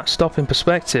put that stop in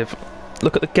perspective,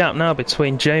 look at the gap now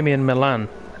between Jamie and Milan,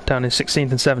 down in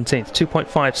 16th and 17th,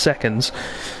 2.5 seconds.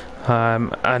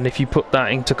 And if you put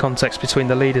that into context between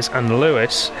the leaders and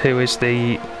Lewis, who is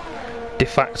the de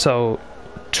facto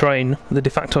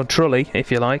trolley,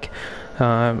 if you like,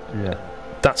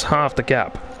 that's half the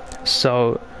gap.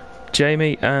 So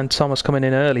Jamie and Thomas coming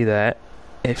in early there.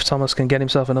 If Thomas can get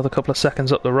himself another couple of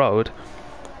seconds up the road,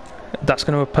 that's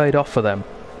going to have paid off for them.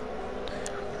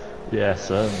 Yeah,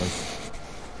 certainly.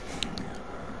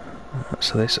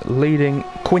 So this leading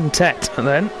quintet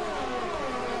then.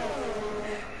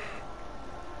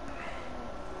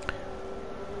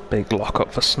 Big lock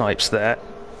up for Snipes there.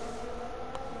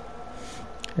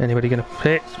 Anybody going to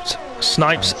pit?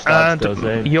 Snipes and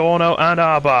Yorno and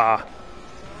Arbar.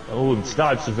 Oh, and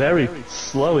Snipes are very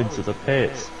slow into the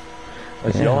pits.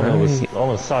 As Yorno was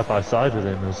almost side by side with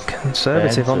him.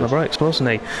 Conservative on the brakes, wasn't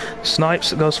he?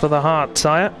 Snipes goes for the hard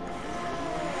tyre.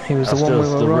 He was the one we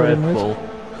were riding with.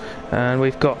 And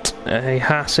we've got a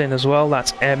Haas in as well.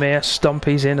 That's Emir.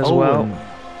 Stumpy's in as well.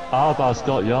 Arbar's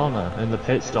got Yorno in the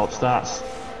pit stops. That's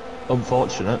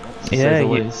unfortunate, to yeah, say the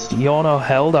least. Yorno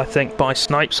held, I think, by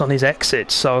Snipes on his exit,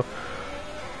 so...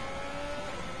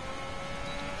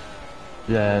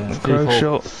 Yeah,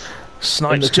 and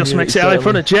Snipes just makes it out in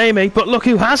front of Jamie, but look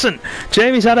who hasn't!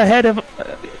 Jamie's had ahead of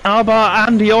Arbar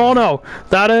and Yorno.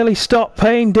 That early stop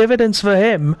paying dividends for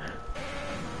him.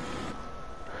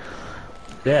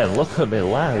 Yeah, look at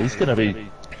Milan. He's going to be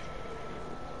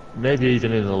maybe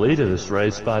even in the lead of this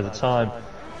race by the time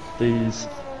these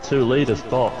two leaders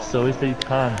box. So if he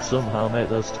can somehow make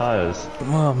those tyres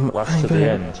last to the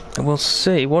end, we'll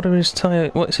see. What is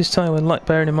his tyre like?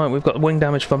 Bearing in mind we've got wing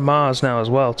damage for Mars now as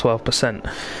well, 12%.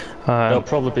 They'll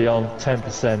probably be on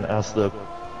 10% as the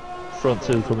front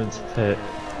two come into pit.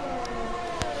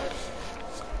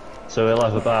 So he'll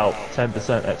have about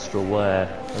 10% extra wear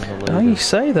in the lead. Now you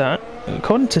say that.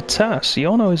 According to TAS,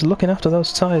 Yorno is looking after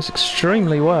those tyres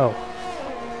extremely well.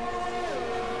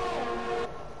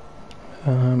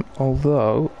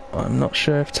 Although, I'm not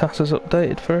sure if TAS has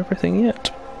updated for everything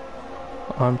yet.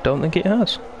 I don't think it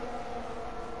has.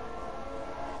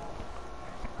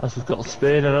 As we've got a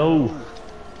spin and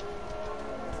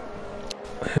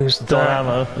Who's that?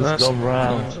 Don has gone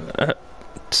round.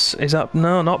 Is that...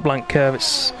 No, not blank curve,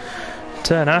 it's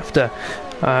turn after.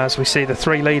 As we see the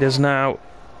three leaders now,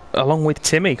 along with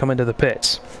Timmy, come into the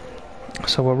pits.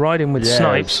 So we're riding with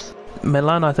Snipes.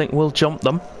 Milan, I think, will jump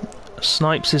them.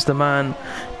 Snipes is the man.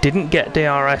 Didn't get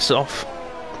DRS off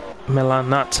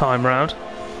Milan that time round.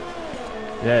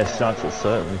 Yeah, Snipes will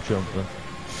certainly jump them.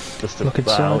 Just looking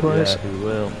sideways. Yeah, he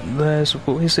will. There's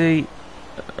Wizzy.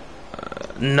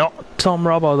 Not Tom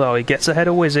Robbo though. He gets ahead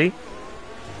of Wizzy.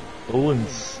 Oh, and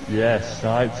yeah,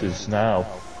 Snipes is now.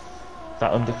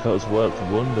 That undercut has worked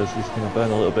wonders. He's going to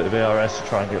burn a little bit of ARS to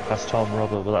try and get past Tom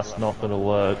Robbo, but that's not going to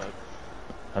work.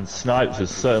 And Snipes is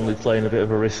certainly playing a bit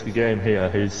of a risky game here.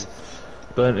 He's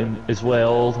burnt his way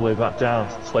all the way back down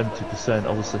to 20%.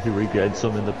 Obviously he regained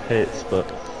some in the pits,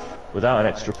 but without an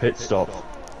extra pit stop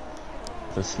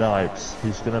for Snipes,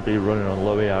 he's going to be running on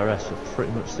low ERS for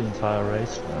pretty much the entire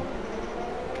race now.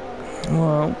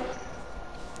 Well,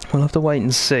 we'll have to wait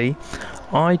and see.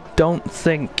 I don't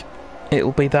think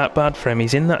it'll be that bad for him.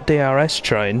 He's in that DRS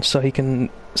train, so he can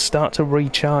start to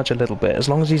recharge a little bit, as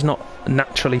long as he's not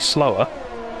naturally slower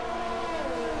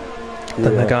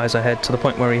than the guys ahead, to the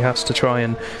point where he has to try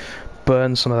and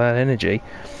burn some of that energy.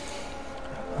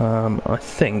 I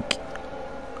think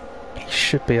he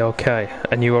should be okay.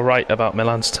 And you were right about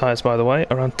Milan's tyres, by the way,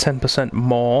 around 10%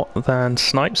 more than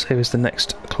Snipes, who is the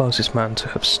next closest man to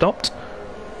have stopped,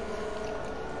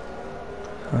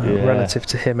 relative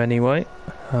to him anyway.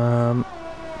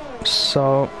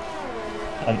 So,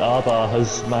 and Arbar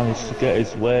has managed to get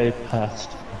his way past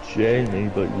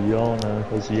Jamie, but Jorno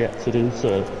has yet to do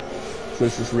so. So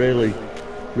this is really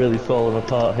falling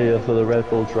apart here for the Red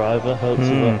Bull driver. Hopes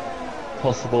of a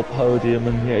possible podium,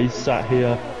 and yeah, he's sat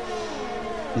here,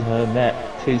 you know, net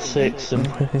P6 and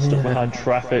stuck behind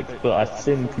traffic, but I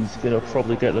think he's going to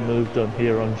probably get the move done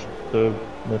here on the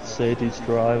Mercedes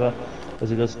driver as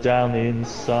he goes down the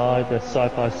inside. They're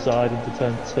side by side into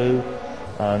turn 2,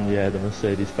 and yeah, the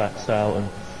Mercedes backs out and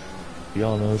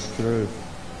Jorno's through.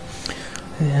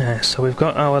 Yeah, so we've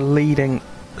got our leading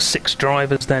 6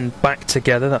 drivers then back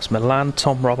together. That's Milan,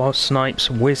 Tom Robbo, Snipes,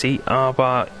 Wizzy,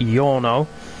 Arbar, Jorno.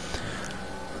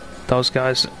 Those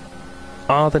guys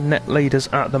are the net leaders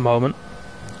at the moment.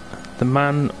 The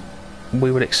man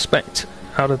we would expect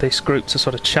out of this group to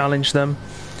sort of challenge them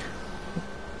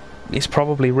is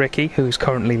probably Ricky, who is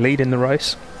currently leading the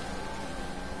race.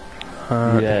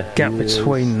 The gap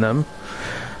between them.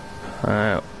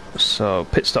 So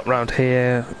pit stop round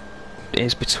here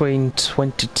is between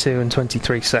 22 and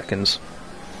 23 seconds,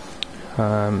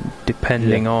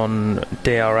 depending on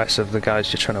DRS of the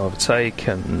guys you're trying to overtake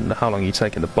and how long you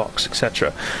take in the box,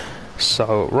 etc.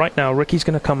 So right now Ricky's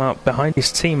going to come out behind his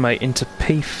teammate into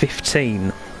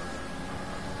P15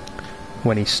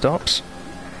 when he stops.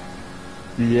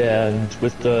 Yeah, and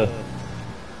with the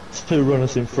 2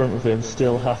 runners in front of him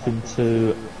still having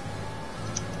to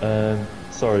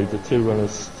the 2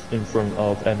 runners in front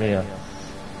of Emir,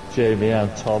 Jamie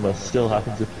and Thomas, still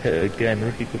having to pit again,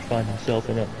 Ricky could find himself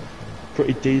in a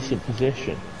pretty decent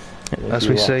position. As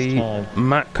we see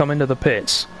Matt come into the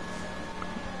pits,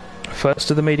 first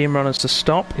of the medium runners to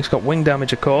stop. He's got wing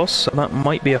damage, of course, so that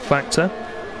might be a factor.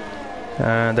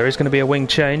 And there is going to be a wing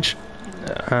change,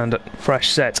 and a fresh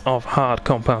set of hard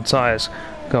compound tyres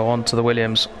go on to the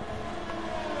Williams.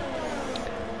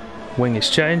 Wing is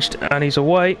changed and he's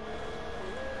away.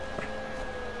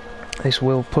 This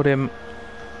will put him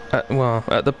at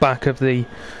the back of the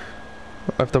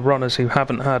runners who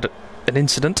haven't had an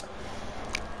incident.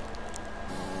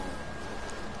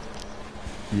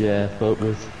 Yeah, but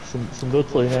with some good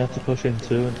clean air to push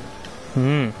into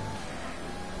and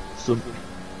some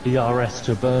ERS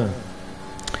to burn.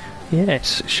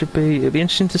 Yes, it'll be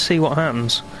interesting to see what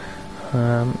happens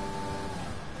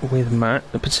with Matt,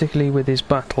 particularly with his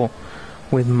battle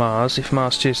with Mars, if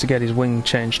Mars chooses to get his wing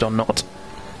changed or not.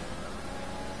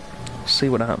 See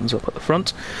what happens up at the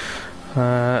front.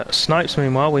 Snipes,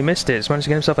 meanwhile, we missed it. He's managed to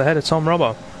get himself ahead of Tom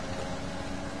Robbo.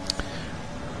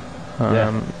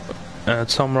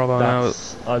 Tom Robbo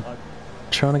now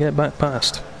trying to get back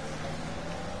past.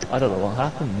 I don't know what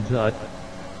happened.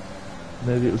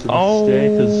 Maybe it was a mistake.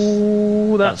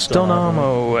 Oh, that's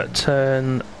Donamo at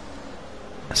turn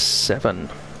 7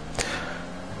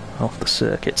 off the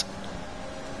circuit.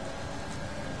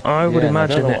 I would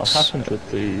imagine I don't know what happened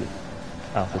with the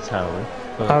Alpha Tauri.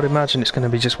 I would imagine it's going to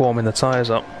be just warming the tyres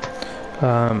up.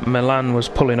 Milan was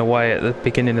pulling away at the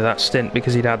beginning of that stint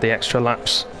because he'd had the extra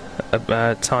laps of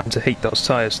time to heat those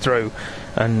tyres through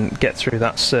and get through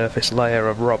that surface layer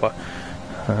of rubber.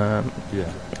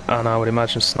 And I would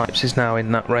imagine Snipes is now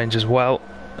in that range as well,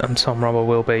 and Tom Robbo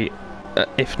will be,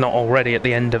 if not already, at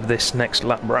the end of this next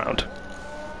lap round.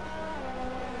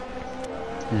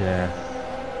 Yeah.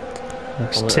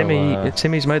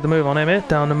 Timmy's made the move on Emmett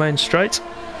down the main straight.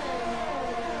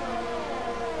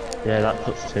 Yeah, that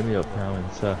puts Timmy up now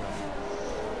into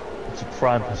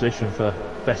prime position for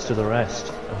best of the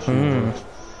rest, as you would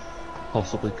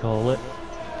possibly call it.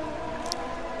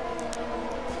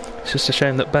 It's just a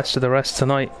shame that best of the rest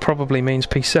tonight probably means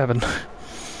P7.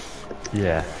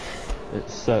 Yeah,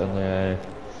 it's certainly a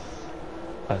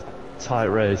tight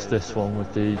race, this one,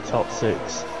 with the top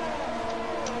 6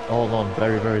 all on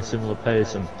very, very similar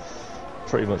pace and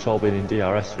pretty much all being in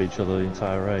DRS for each other the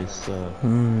entire race. So.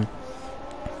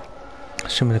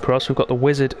 Swimming across, we've got the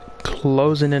Wizard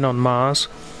closing in on Mars.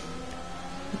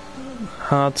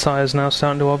 hard tyres now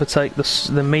starting to overtake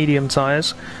the medium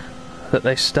tyres that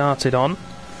they started on.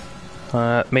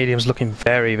 Medium's looking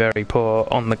very, very poor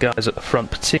on the guys at the front,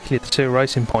 particularly the 2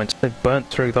 Racing Points. They've burnt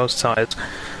through those tyres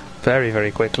very,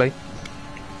 very quickly.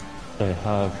 They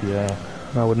have, yeah.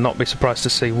 I would not be surprised to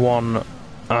see one,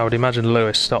 I would imagine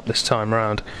Lewis, stop this time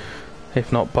round,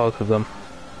 if not both of them.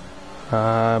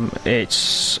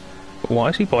 It's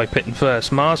Wisey Boy pitting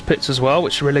first. Mars pits as well,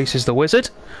 which releases the Wizard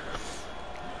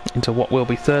into what will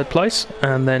be 3rd place,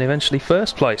 and then eventually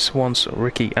 1st place once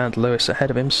Ricky and Lewis ahead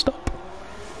of him stop.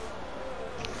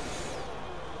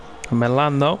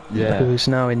 Milan, though, who is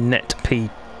now in net P,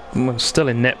 well, still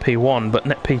in net P1, but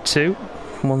net P2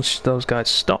 once those guys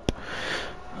stop.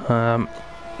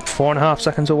 4.5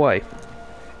 seconds away.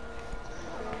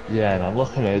 Yeah, and I'm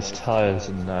looking at his tyres,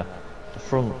 and the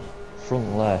front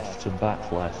left and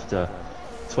back left,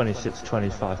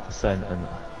 26-25%, and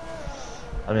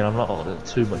I mean, I'm not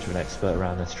too much of an expert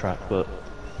around this track, but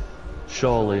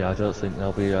surely I don't think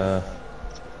they'll be at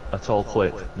all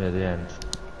quick near the end.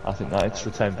 I think that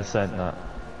extra 10% that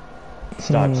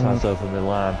Snipes has over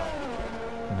Milan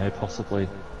may possibly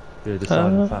be a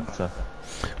deciding factor.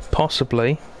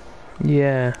 Possibly,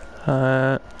 yeah.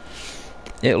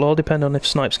 It'll all depend on if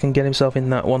Snipes can get himself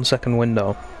in that 1 second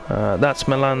window. That's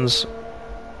Milan's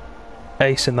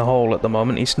ace in the hole at the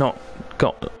moment. He's not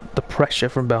got the pressure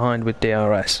from behind with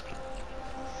DRS.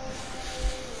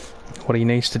 What he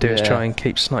needs to do is try and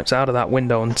keep Snipes out of that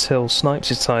window until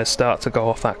Snipes' tyres start to go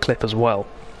off that cliff as well.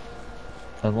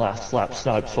 And last lap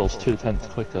Snipes falls 2/10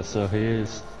 quicker, so he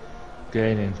is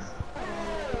gaining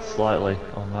slightly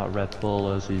on that Red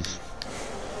Bull as he's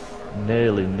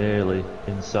nearly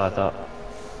inside that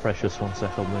precious 1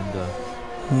 second window.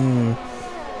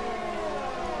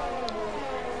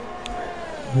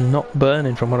 Not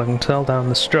burning from what I can tell down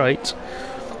the straight.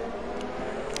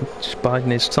 Just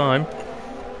biding his time.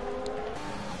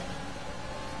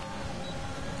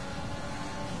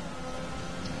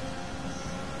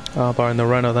 Arbar in the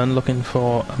Renault then looking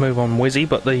for a move on Wizzy,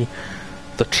 but the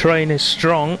train is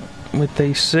strong with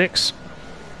these 6.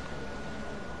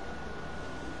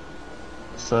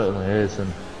 It certainly is,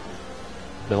 and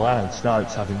Milan and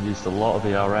Snipes having used a lot of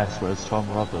ERS, whereas Tom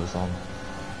Roberts on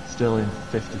still in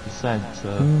 50%.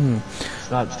 So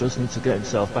Snipes does need to get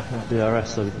himself back into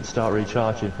DRS so he can start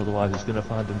recharging, otherwise he's going to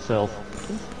find himself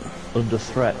under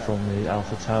threat from the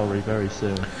Alpha Tauri very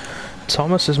soon.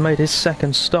 Thomas has made his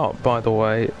 2nd stop, by the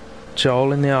way,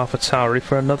 Joel, in the Alpha Tauri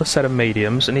for another set of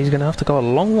mediums, and he's going to have to go a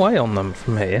long way on them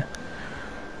from here.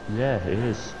 Yeah, he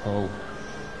is. Well,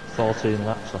 14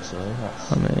 laps or so.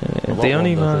 That's, I mean, the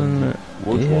only man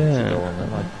would want to go on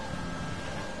them. I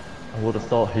would have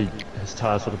thought his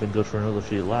tyres would have been good for another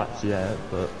few laps, yeah,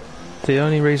 but the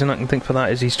only reason I can think for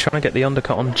that is he's trying to get the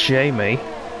undercut on Jamie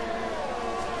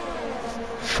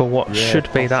for what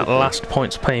should be that last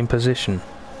points paying position.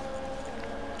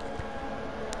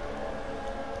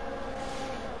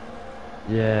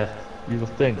 Yeah, you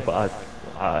would think, but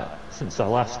I since I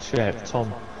last checked,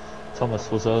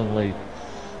 Thomas was only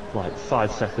like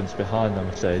 5 seconds behind the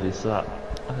Mercedes, so that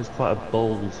is quite a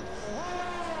bold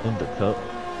undercut.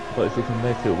 But if we can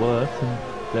make it work and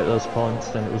get those points,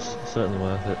 then it was certainly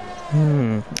worth it.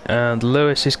 And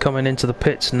Lewis is coming into the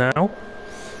pits now.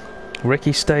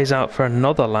 Ricky stays out for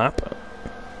another lap.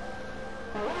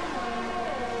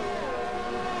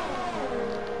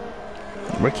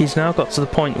 Ricky's now got to the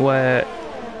point where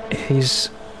he's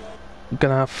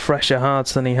going to have fresher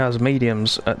hards than he has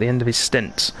mediums at the end of his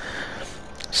stints.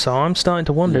 So I'm starting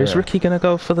to wonder, is Ricky going to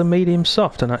go for the medium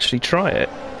soft and actually try it?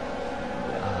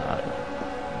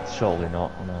 Surely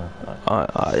not. No.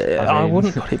 I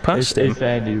wouldn't put it past him. If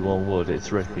anyone would,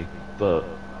 it's Ricky. But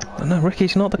no,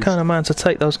 Ricky's not the kind of man to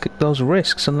take those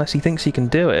risks unless he thinks he can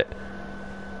do it.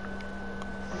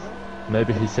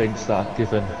 Maybe he thinks that,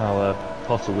 given how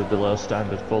possibly below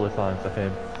standard qualifying for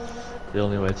him, the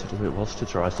only way to do it was to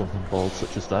try something bold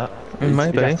such as that.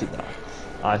 Maybe.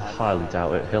 I highly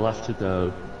doubt it. He'll have to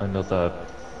go another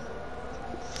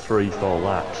 3-4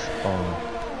 laps on.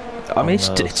 I mean, it's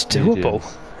doable.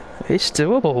 Mediums. It's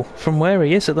doable from where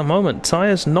he is at the moment.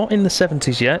 Tyres not in the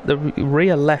 70s yet. The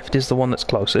rear left is the one that's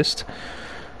closest.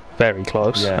 Very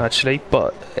close, actually,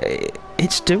 but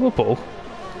it's doable.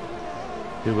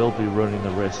 He will be running the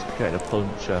risk of getting a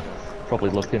puncture. Probably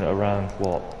looking at around,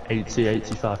 what,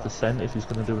 80-85% if he's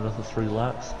going to do another 3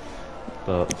 laps.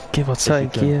 But give or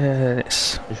take,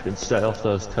 yes. If you can stay off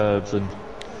those curbs and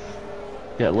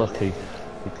get lucky,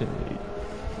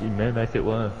 you may make it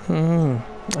work. And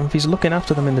if he's looking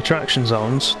after them in the traction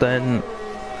zones, then,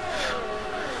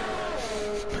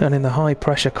 and in the high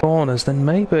pressure corners, then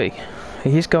maybe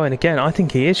He is going again. I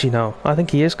think he is, you know. I think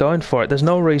he is going for it. There's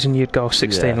no reason you'd go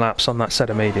 16 Yeah. laps on that set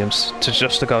of mediums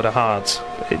to go to hards.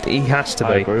 He has to be.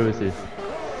 I agree with you.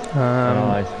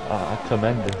 I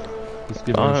commend him. He's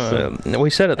given us some we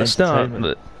said at the start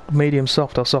entertainment. that medium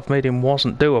soft or soft medium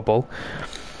wasn't doable.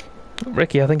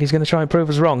 Ricky, I think he's going to try and prove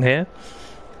us wrong here.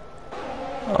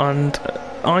 And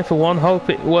I, for one, hope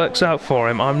it works out for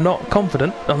him. I'm not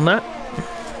confident on that,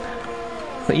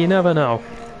 but you never know.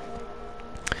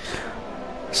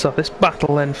 So this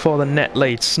battle then for the net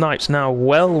lead. Snipes now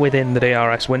well within the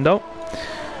DRS window.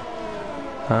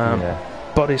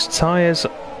 But his tyres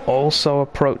also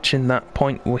approaching that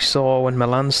point we saw when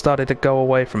Milan started to go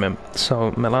away from him.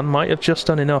 So Milan might have just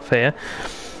done enough here,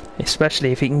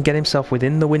 especially if he can get himself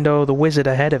within the window of the wizard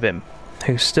ahead of him,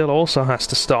 who still also has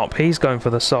to stop. He's going for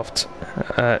the soft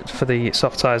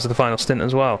tyres of the final stint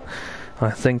as well,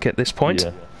 I think, at this point.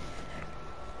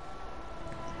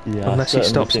 Yeah, unless he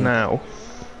stops now.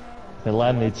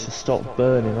 Milan needs to stop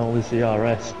burning all his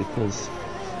ERS because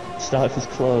Snipes is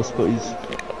close, but he's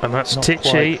And that's not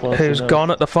Tichy, quite close who's enough. gone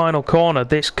at the final corner.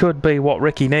 This could be what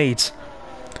Ricky needs.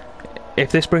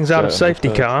 If this brings out a Certainly safety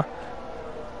could. car,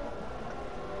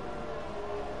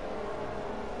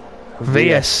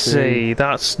 VSC,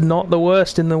 that's not the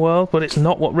worst in the world, but it's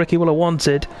not what Ricky will have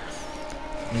wanted.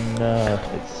 No,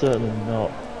 it's certainly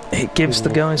not. It gives the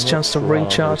guys a chance to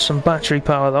recharge some battery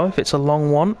power, though, if it's a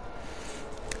long one.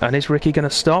 And is Ricky going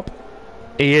to stop?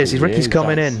 He is. Ricky's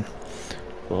coming in.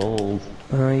 Bold.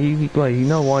 Well, you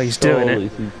know why he's doing Surely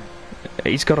it. if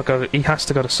He's got to go. He has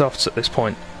to go to softs at this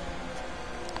point.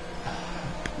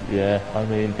 Yeah, I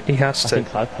mean, He has I to.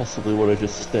 think I possibly would have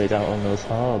just stayed out on those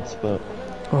hards, but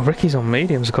Well, Ricky's on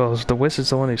mediums, of course. The Wizard's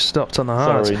the one who stopped on the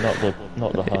hards. sorry,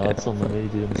 not the hards, on the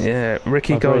mediums. Yeah,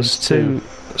 Ricky My goes brain's to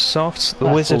too softs. The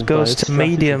baffled Wizard by goes his to strategy.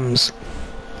 mediums.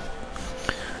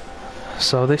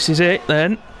 So this is it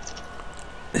then.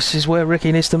 This is where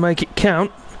Ricky needs to make it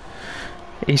count.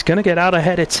 He's going to get out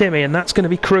ahead of Timmy, and that's going to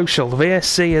be crucial. The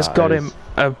VSC has That got is. him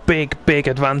a big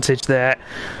advantage there.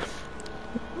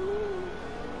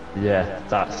 Yeah,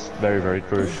 that's very, very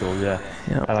crucial, yeah.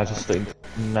 Yeah. And I just think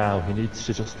now he needs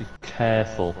to just be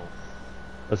careful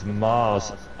as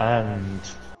Mars and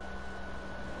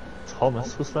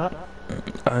Thomas, was that?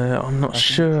 I'm not think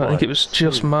sure. I think quite it was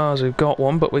just two. Mars who got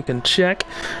one, but we can check.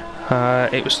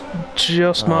 It was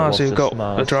just Oh, Mars it who was got just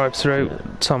Mars. the drive-through. Yeah.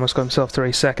 Thomas got himself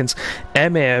 3 seconds.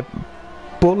 Emir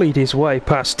bullied his way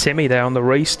past Timmy there on the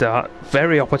restart.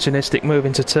 Very opportunistic move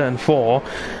into turn 4,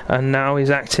 and now he's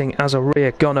acting as a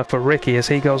rear gunner for Ricky as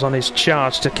he goes on his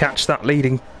charge to catch that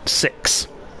leading 6.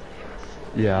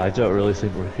 Yeah, I don't really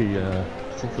think he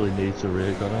particularly needs a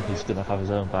rear gunner. He's going to have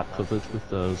his own back covered with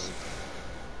those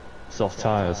soft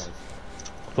tyres.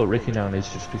 But Ricky now needs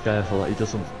to just be careful that he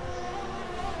doesn't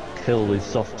kill these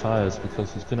soft tyres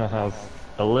because he's going to have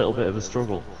a little bit of a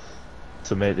struggle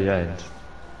to make the end.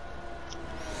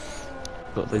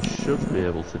 But they should be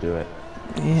able to do it.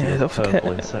 Yeah, don't forget.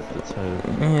 Purple in sector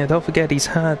 2. Yeah, don't forget he's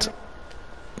had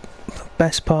the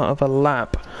best part of a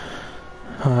lap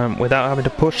without having to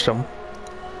push them.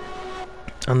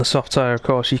 And the soft tyre, of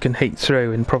course, you can heat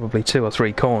through in probably 2 or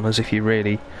 3 corners if you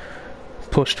really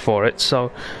pushed for it.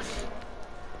 So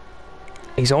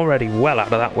he's already well out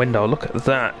of that window. Look at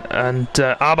that. And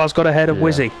Arbar's got ahead of Yeah.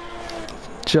 Wizzy.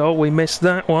 Joe, we missed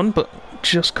that one, but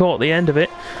just caught the end of it.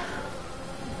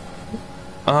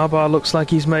 Arbar looks like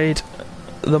he's made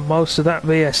the most of that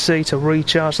VSC to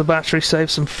recharge the battery, save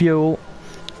some fuel,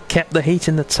 kept the heat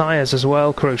in the tyres as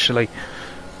well, crucially.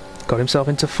 Got himself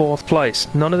into 4th place.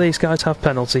 None of these guys have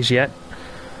penalties yet.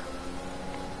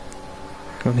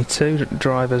 Only 2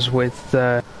 drivers with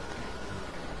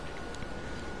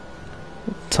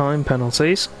time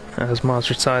penalties, as Mars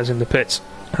retires in the pits,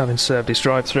 having served his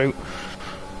drive-through.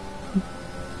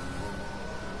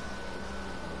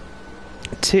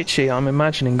 Tichy, I'm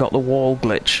imagining, got the wall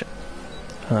glitch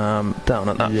down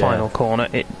at that Yeah. final corner.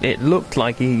 It looked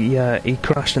like he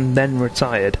crashed and then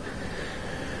retired.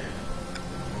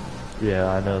 Yeah,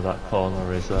 I know that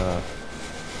corner is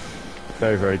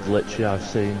very, very glitchy. I've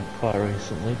seen quite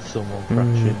recently someone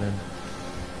crashing and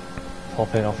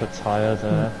popping off a tyre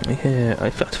there. Yeah,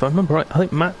 in fact, if I remember right, I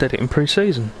think Matt did it in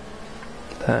pre-season.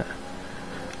 There.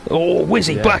 Oh,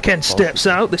 Wizzy Yeah, back end steps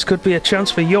possibly. out. This could be a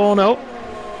chance for Yorno.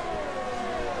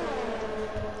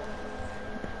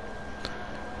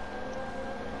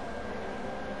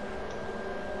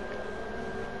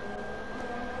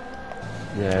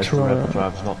 Yeah, the Try- Rebel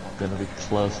drive's not going to be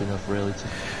close enough really to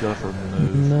go for a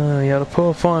move. No, he had a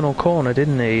poor final corner,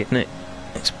 didn't he? And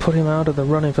it's put him out of the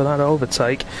running for that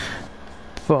overtake.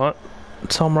 But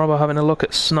Tom Robber having a look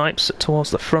at Snipes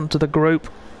towards the front of the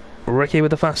group. Ricky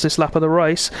with the fastest lap of the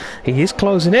race. He is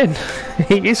closing in.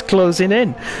 He is closing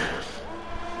in.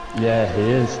 Yeah, he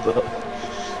is, but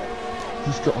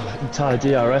he's got an entire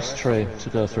DRS train to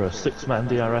go through, a 6-man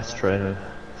DRS train, and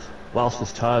whilst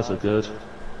his tyres are good,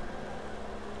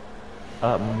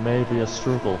 that may be a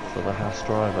struggle for the Haas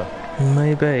driver.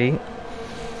 Maybe.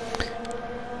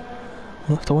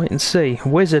 We'll have to wait and see.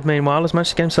 Wizard, meanwhile, has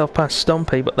managed to get himself past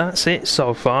Stumpy, but that's it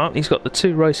so far. He's got the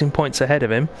 2 racing points ahead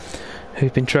of him,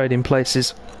 who've been trading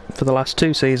places for the last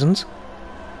 2 seasons.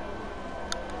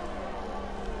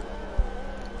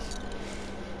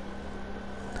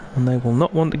 And they will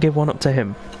not want to give one up to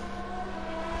him.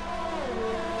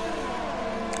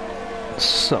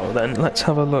 So then, let's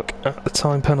have a look at the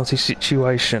time penalty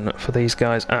situation for these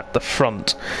guys at the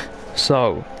front.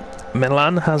 So,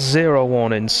 Milan has 0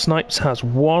 warnings, Snipes has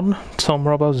 1, Tom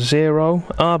Robbo 0,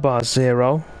 Arbar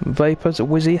 0, Vapors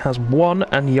Wizzy has 1,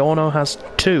 and Yorno has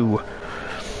 2.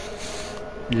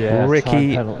 Yeah,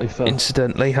 Ricky, time penalty for...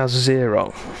 incidentally, has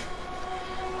 0.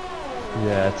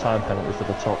 Yeah, time penalty for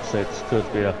the top 6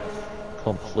 could be a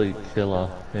complete killer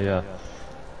here.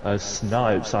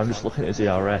 Snipes, I'm just looking at his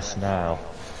DRS now.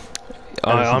 He's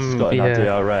got that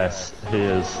DRS, he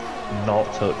has not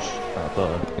touched that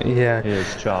button. Yeah. He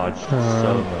has charged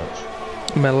so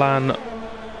much. Milan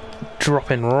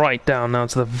dropping right down now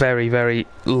to the very, very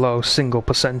low single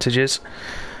percentages.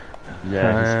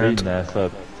 Yeah, he's been there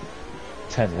for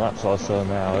 10 laps or so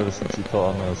now. Ever since he put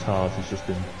on those hards, he's just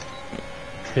been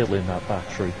killing that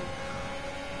battery.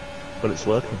 But it's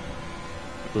working.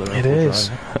 It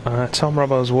is. Tom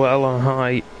Robbo's well on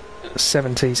high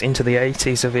 70s into the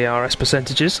 80s of ERS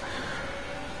percentages.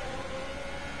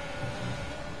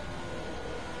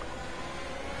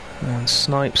 And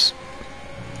Snipes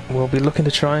will be looking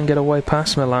to try and get away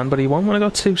past Milan, but he won't want to go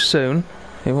too soon.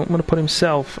 He won't want to put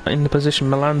himself in the position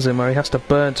Milan's in, where he has to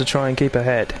burn to try and keep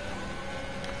ahead.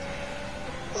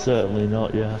 Certainly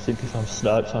not, yeah. I think if I'm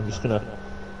Snipes, I'm just going to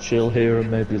chill here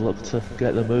and maybe look to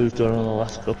get the move done on the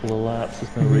last couple of laps.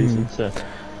 There's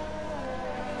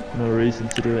no reason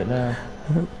to do it now.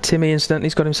 Timmy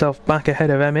incidentally's got himself back ahead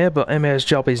of Emir, but Emir's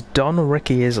job is done.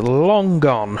 Ricky is long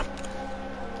gone.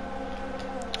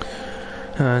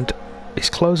 And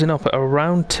he's closing up at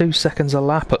around 2 seconds a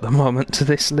lap at the moment to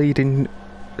this leading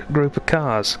group of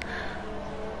cars.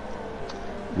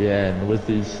 Yeah, and with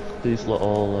these lot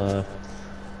all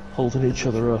holding each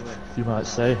other up, you might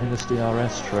say, in this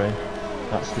DRS train,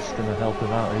 that's just going to help him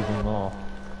out even more.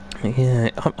 Yeah,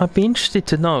 I'd be interested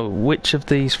to know which of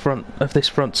this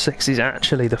front 6 is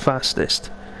actually the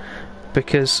fastest,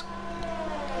 because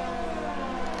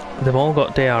they've all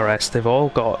got DRS, they've all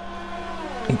got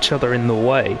each other in the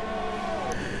way.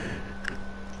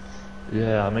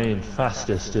 Yeah, I mean,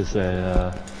 fastest is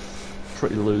a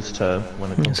pretty loose term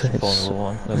when it comes to Formula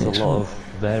 1. There's a lot of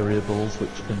variables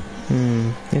which can...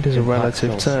 it is a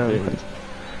relative term. Speed.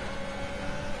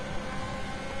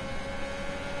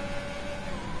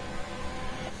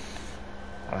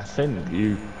 I think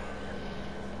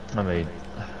I mean, it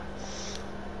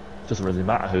doesn't really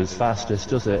matter who's fastest,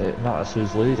 does it? It matters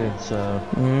who's leading, so...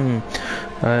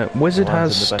 Wizard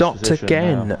has stopped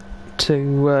again now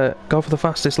to go for the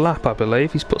fastest lap, I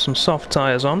believe. He's put some soft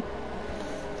tyres on.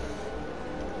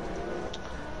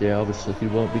 Yeah, obviously he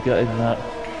won't be getting that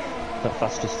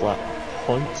fastest lap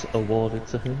point awarded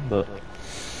to him, but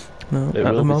no, it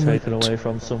will be taken away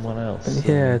from someone else.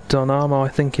 Yeah, Donamo I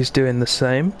think is doing the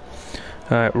same.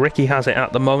 Ricky has it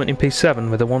at the moment in P7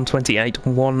 with a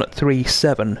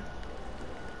 1:28.137.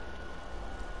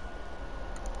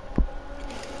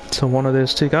 So one of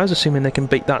those two guys, assuming they can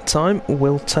beat that time,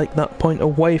 will take that point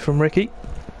away from Ricky.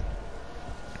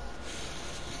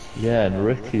 Yeah, and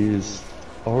Ricky is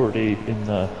already in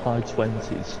the high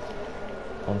 20s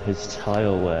on his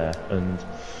tyre wear, and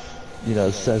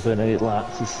 7-8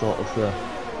 laps is sort of the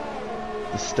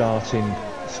starting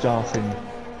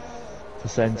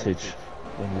percentage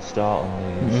when you start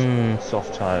on these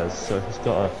soft tyres. So he's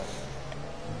got a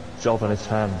job on his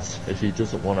hands if he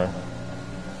doesn't want to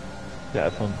get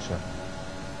a puncture.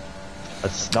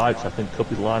 As Snipes, I think, could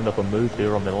be lined up a move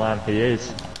here on Milan. He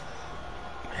is.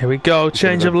 Here we go,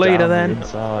 change of leader then.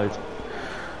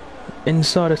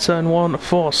 Inside of turn 1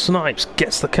 for Snipes,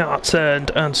 gets the car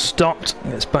turned and stopped,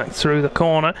 gets back through the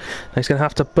corner. He's going to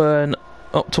have to burn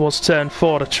up towards turn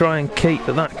 4 to try and keep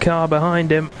that car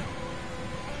behind him.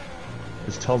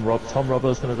 Is Tom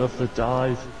Robbo's going to go for the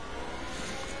dive?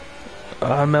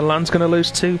 Milan's going to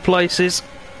lose 2 places.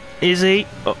 Is he?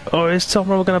 Or is Tom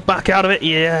Robbo going to back out of it?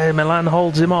 Yeah, Milan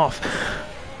holds him off.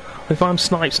 If I'm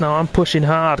Snipes now, I'm pushing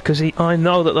hard because I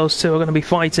know that those two are going to be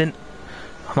fighting.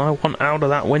 And I want out of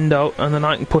that window, and then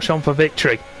I can push on for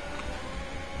victory.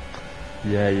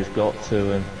 Yeah, you've got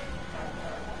to, and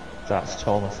that's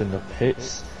Thomas in the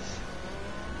pits.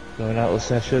 Going out of the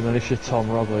session, and if you're Tom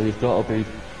Robber, you've got to be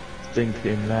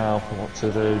thinking now what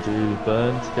to do. Do you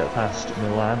burn to get past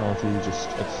Milan, or do you just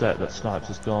accept that Snipes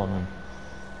is gone and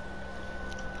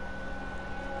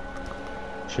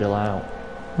chill out?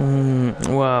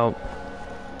 Well,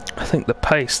 I think the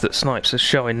pace that Snipes is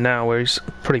showing now, where he's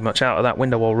pretty much out of that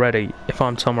window already, if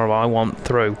I'm Tom Robber, I want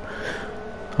through.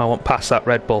 I want past that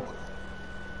Red Bull.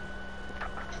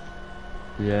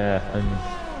 Yeah, and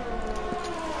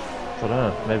I don't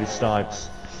know, maybe Snipes,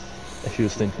 if he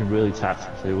was thinking really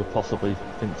tactically, would possibly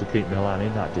think to keep Milan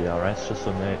in that DRS just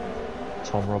to make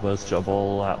Tom Robber's job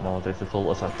all that more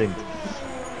difficult, as I think.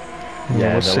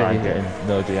 Yeah, Milan getting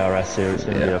no DRS here, it's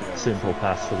going to be a simple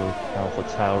pass for the Alpha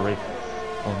Tauri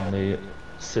on the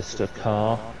sister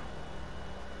car.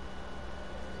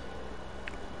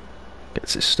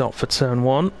 Gets it stopped for turn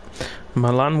 1.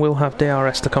 Milan will have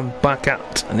DRS to come back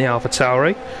at the Alpha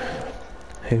Tauri,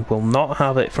 who will not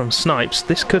have it from Snipes.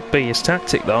 This could be his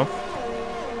tactic though.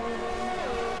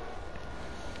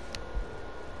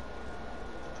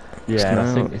 Yeah, and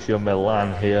I think if you're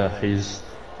Milan here, he's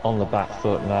on the back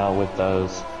foot now with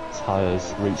those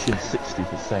tyres reaching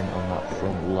 60% on that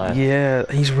front left. Yeah,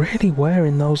 he's really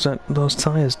wearing those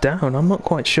tyres down. I'm not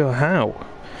quite sure how.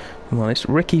 Well,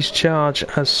 Ricky's charge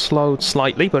has slowed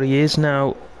slightly, but he is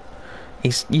now...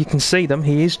 you can see them.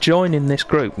 He is joining this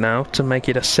group now to make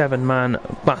it a 7-man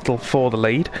battle for the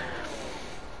lead.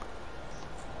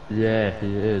 Yeah,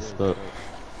 he is, but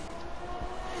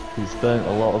he's burnt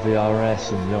a lot of the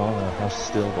RS, and Yana has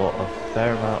still got a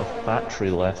fair amount of battery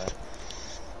left.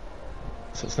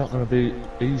 So it's not going to be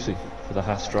easy for the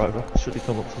Haas driver, should he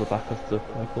come up to the back of the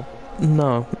Red Bull.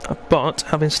 No, but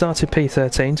having started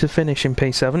P13 to finish in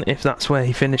P7, if that's where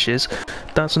he finishes,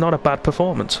 that's not a bad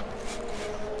performance.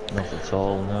 Not at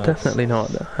all, no. Definitely not.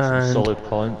 Some solid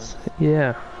points.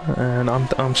 Yeah, and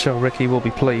I'm sure Ricky will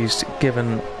be pleased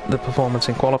given the performance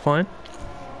in qualifying.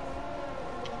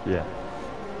 Yeah.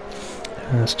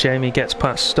 As Jamie gets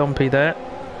past Stumpy there.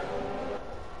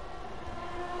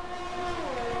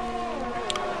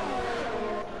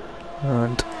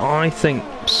 And I think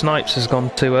Snipes has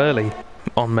gone too early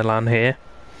on Milan here,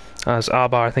 as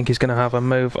Arbar, I think, is going to have a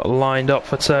move lined up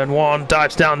for turn 1,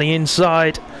 dives down the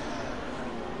inside.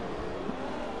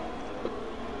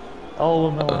 Oh,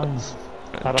 Milan's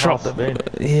had a half spin.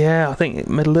 Yeah, I think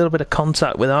made a little bit of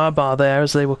contact with Arbar there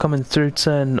as they were coming through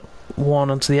turn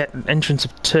 1 onto the entrance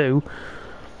of 2.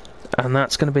 And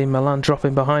that's going to be Milan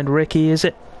dropping behind Ricky, is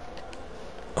it?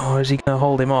 Or is he going to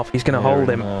hold him off? He's going to hold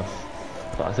him.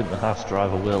 But I think the Haas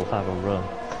driver will have a run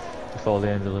before the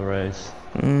end of the race.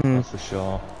 That's for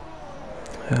sure.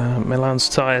 Milan's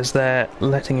tyres there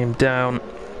letting him down.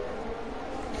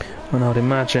 And I would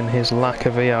imagine his lack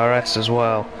of ERS as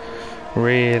well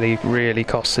really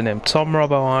costing him. Tom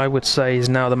Robbo, I would say, is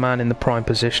now the man in the prime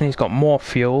position. He's got more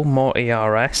fuel, more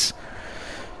ERS.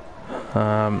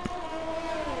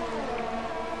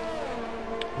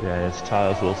 Yeah, his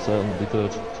tyres will certainly be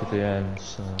good to the end.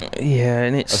 So. Yeah,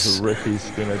 and it's... As Ricky's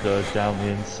going to go down the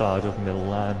inside of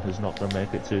Milan, who's not going to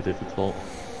make it too difficult.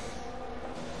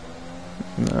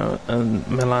 No, and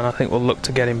Milan, I think, will look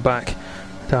to get him back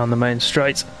down the main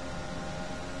straight.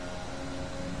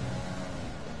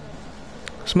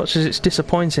 As much as it's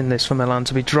disappointing this for Milan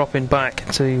to be dropping back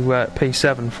to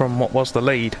P7 from what was the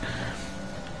lead,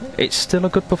 it's still a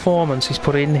good performance he's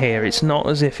put in here. It's not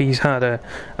as if he's had a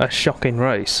shocking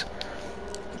race.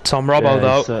 Tom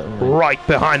Robbo, though, right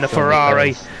behind the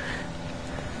Ferrari.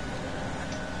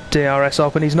 DRS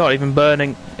open, he's not even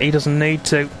burning. He doesn't need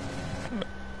to.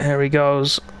 Here he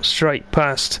goes, straight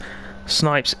past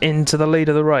Snipes into the lead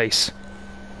of the race.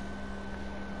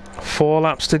 4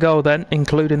 laps to go then,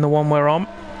 including the one we're on.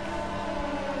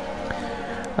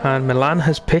 And Milan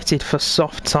has pitted for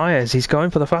soft tyres. He's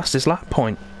going for the fastest lap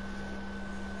point.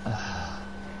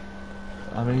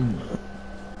 I mean,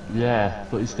 yeah,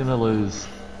 but he's going to lose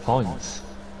points.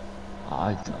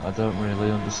 I don't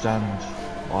really understand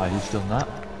why he's done that,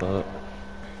 but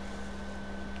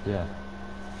yeah.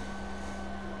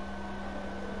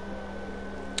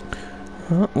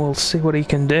 Well, we'll see what he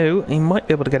can do. He might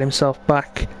be able to get himself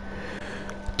back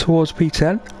towards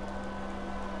P10.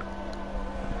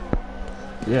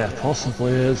 Yeah,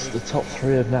 possibly, as the top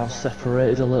 3 have now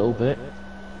separated a little bit,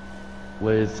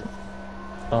 with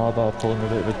Arbar pulling a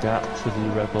bit of a gap to the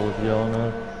Red Bull of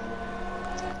Yona.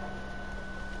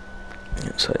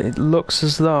 So it looks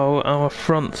as though our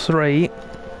front 3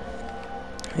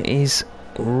 is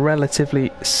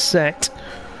relatively set.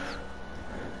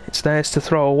 It's theirs to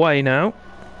throw away now.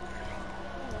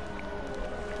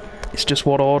 It's just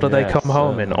what order they come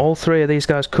home in. All three of these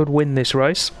guys could win this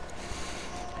race.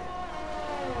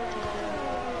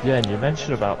 Yeah, and you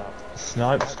mentioned about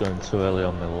Snipes going too early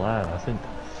on Milan. I think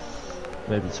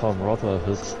maybe Tom Robbo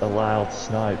has allowed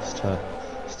Snipes to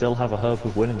still have a hope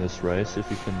of winning this race if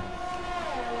he can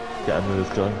get a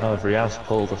move done. However, he has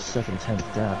pulled a 7/10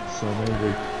 gap, so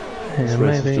maybe this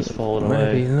race has just fallen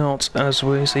away. Maybe not, as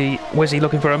Wizzy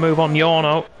looking for a move on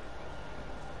Yorno.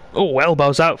 Oh,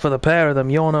 elbows out for the pair of them.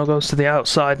 Yorno goes to the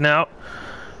outside now.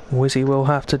 Wizzy will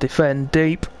have to defend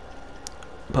deep,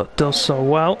 but does so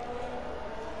well.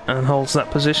 And holds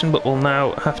that position, but will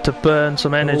now have to burn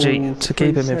some energy to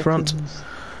keep him in front.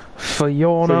 For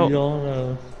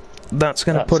Yorno, that's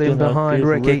going to put him behind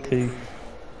Ricky.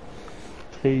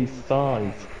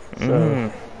 P5.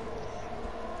 So.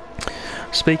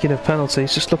 Speaking of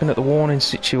penalties, just looking at the warning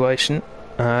situation,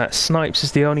 Snipes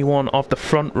is the only one of the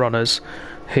front runners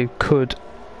who could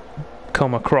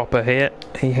come a cropper here.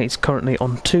 He's currently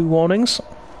on 2 warnings.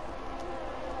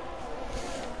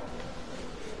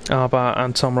 Arbar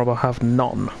and Tom Robbo have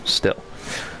none still.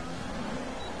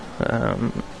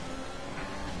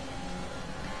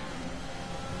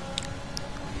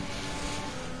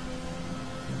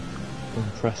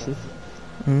 Impressive.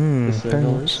 Very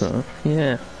much so,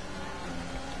 yeah.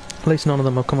 At least none of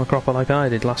them have come a cropper like I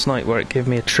did last night, where it gave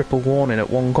me a triple warning at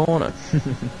one corner.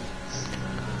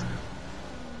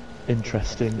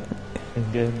 Interesting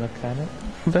in-game mechanic.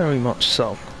 Very much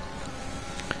so.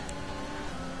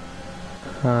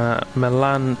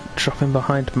 Milan dropping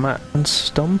behind Matt and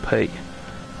Stumpy.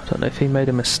 I don't know if he made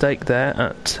a mistake there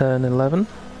at turn 11.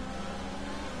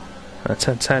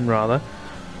 Turn 10 rather.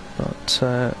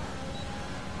 But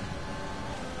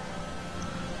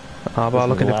Arbar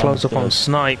looking to close up on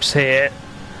Snipes here.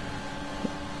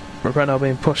 Renault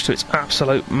being pushed to its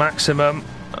absolute maximum.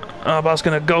 Arbar's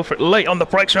going to go for it late on the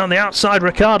brakes around the outside,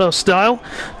 Ricciardo style.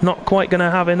 Not quite going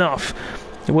to have enough.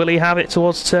 Will he have it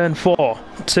towards turn 4?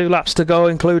 2 laps to go,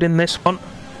 including this one.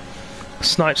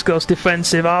 Snipes goes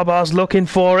defensive. Arbar's looking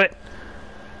for it.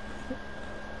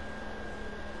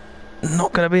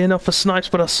 Not going to be enough for Snipes,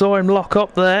 but I saw him lock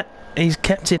up there. He's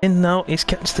kept it in now. He's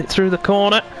kept it through the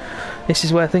corner. This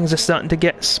is where things are starting to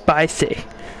get spicy.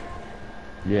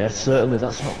 Yeah, certainly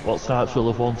that's not what Snipes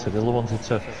will have wanted. He'll have wanted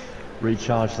to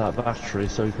recharge that battery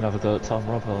so he can have a go at Tom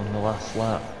Robbo on the last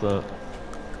lap, but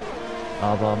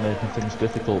Arbar making things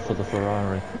difficult for the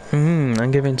Ferrari.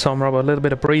 And giving Tom Robbo a little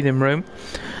bit of breathing room.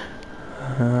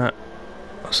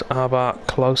 Arbar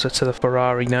closer to the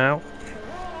Ferrari now.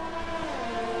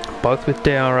 Both with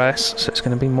DRS, so it's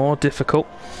going to be more difficult.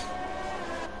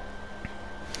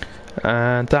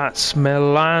 And that's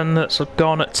Milan that's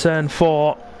gone at turn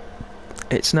 4.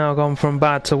 It's now gone from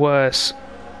bad to worse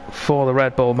for the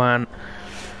Red Bull man.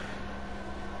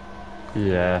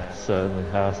 Yeah, certainly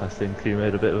has. I think he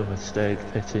made a bit of a mistake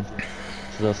pitting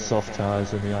to those soft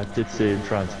tyres, and I did see him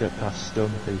trying to get past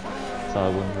Stumpy, so I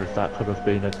wonder if that could have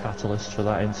been a catalyst for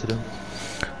that incident.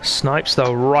 Snipes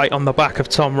though right on the back of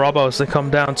Tom Robbo as they come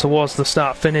down towards the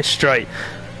start-finish straight.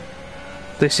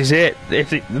 This is it.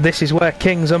 This is where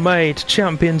kings are made,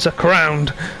 champions are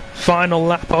crowned. Final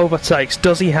lap overtakes.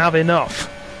 Does he have enough?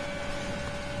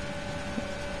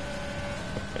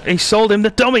 He sold him the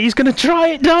dummy. He's going to try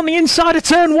it down the inside of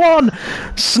turn 1.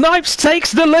 Snipes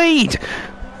takes the lead.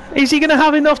 Is he going to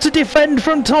have enough to defend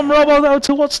from Tom Robbo though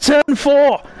towards turn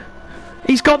 4?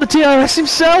 He's got the DRS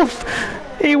himself.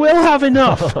 He will have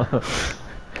enough.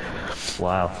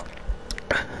 Wow.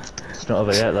 It's not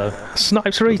over yet though.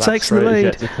 Snipes retakes the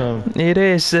lead. It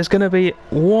is. There's going to be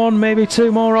 1, maybe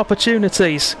 2 more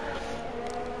opportunities,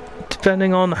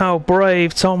 depending on how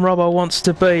brave Tom Robbo wants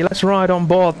to be. Let's ride on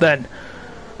board then.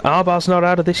 Arbar's not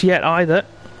out of this yet either.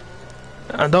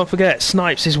 And don't forget,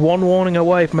 Snipes is 1 warning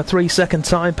away from a 3-second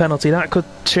time penalty. That could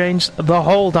change the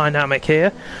whole dynamic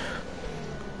here.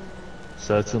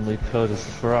 Certainly could, as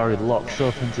the Ferrari locks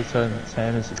up into turn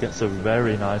 10 as it gets a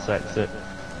very nice exit.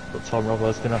 But Tom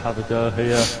Robbo's going to have a go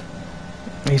here.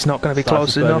 He's not going to be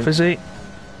close enough, is he?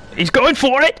 He's going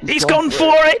for it! He's gone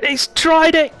for it! He's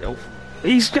tried it!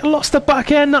 He's lost the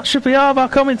back end. That should be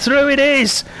Arbar coming through. It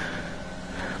is!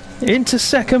 Into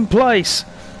second place.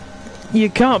 You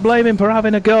can't blame him for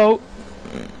having a go.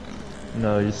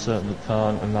 No, you certainly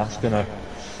can't, and that's going to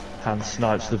hand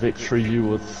Snipes the victory, you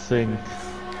would think.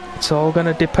 It's all going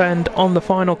to depend on the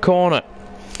final corner.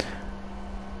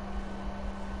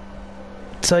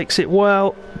 Takes it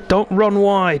well. Don't run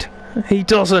wide. He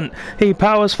doesn't. He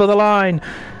powers for the line.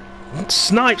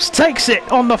 Snipes takes it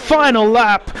on the final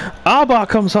lap. Arbar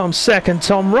comes home second.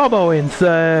 Tom Robbo in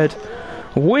third.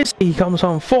 Wizzy comes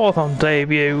home 4th on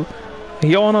debut.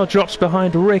 Yorno drops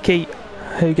behind Ricky,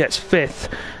 who gets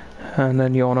 5th. And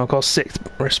then Yorno got 6th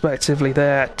respectively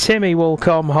there. Timmy will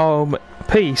come home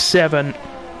P7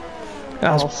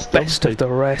 as best of the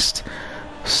rest.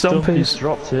 Stumpy's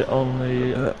dropped it on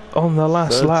the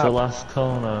last lap. To last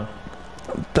corner.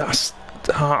 That's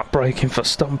heartbreaking for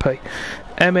Stumpy.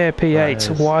 MA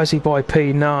P8, Wisey Boy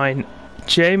P9.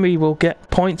 Jamie will get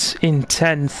points in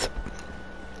 10th.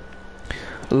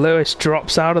 Lewis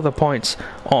drops out of the points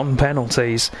on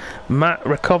penalties. Matt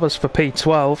recovers for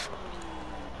P12.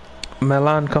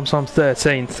 Milan comes home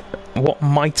 13th. What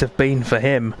might have been for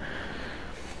him.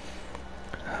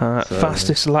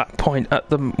 Fastest lap point at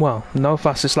the... Well, no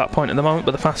fastest lap point at the moment,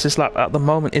 but the fastest lap at the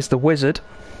moment is the Wizard.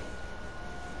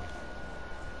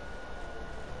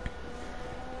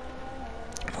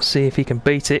 We'll see if he can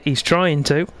beat it. He's trying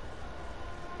to.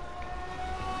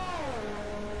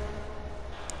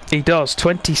 He does.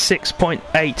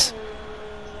 26.8.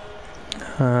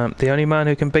 The only man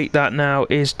who can beat that now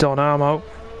is Don Armo.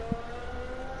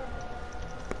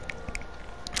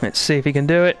 Let's see if he can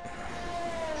do it.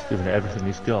 He's giving it everything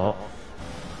he's got.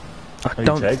 He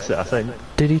takes it, I think.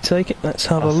 Did he take it? Let's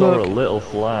have a I look. saw a little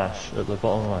flash at the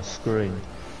bottom of my screen.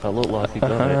 That looked like he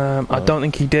got it. I don't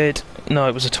think he did. No,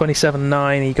 it was a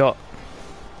 27.9 he got.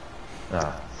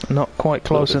 Not quite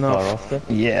close enough. Far off then.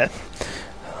 Yeah.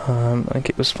 I think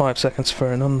it was 5 seconds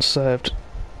for an unserved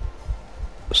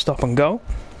stop and go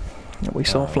that we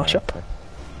saw flash up. Okay.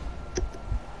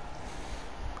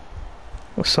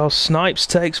 So Snipes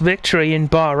takes victory in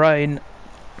Bahrain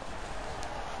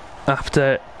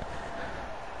after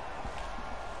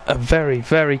a very,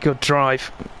 very good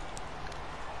drive.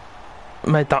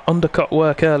 Made that undercut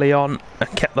work early on and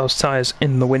kept those tyres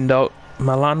in the window.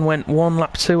 Milan went 1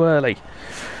 lap too early.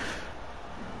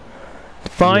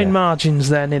 Fine margins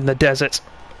then in the desert.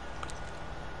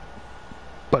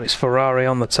 But it's Ferrari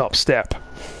on the top step.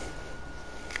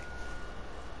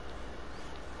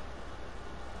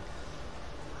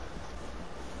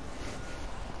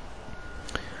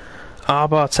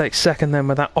 Arbar takes second then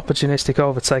with that opportunistic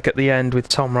overtake at the end, with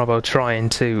Tom Robbo trying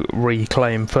to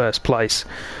reclaim first place.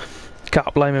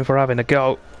 Can't blame him for having a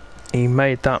go. He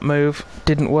made that move.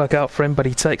 Didn't work out for him, but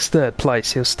he takes third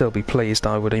place. He'll still be pleased,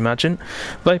 I would imagine.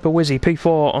 Vapor Wizzy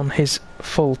P4 on his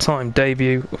full-time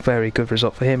debut. Very good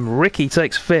result for him. Ricky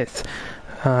takes fifth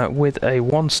with a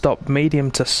one-stop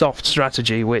medium to soft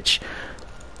strategy, which,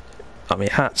 I mean,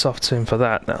 hats off to him for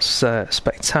that. That's a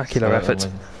spectacular effort.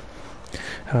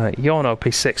 Yorno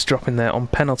P6 dropping there on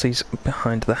penalties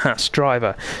behind the Haas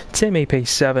driver. Timmy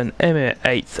P7, Emir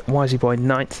 8th, Wisey Boy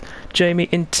 9th, Jamie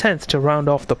in 10th to round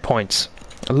off the points.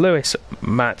 Lewis,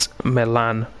 Matt,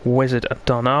 Milan, Wizard and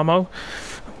Don Armo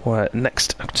were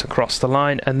next to cross the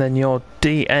line, and then your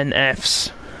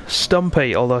DNFs.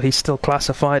 Stumpy, although he's still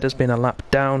classified, has been a lap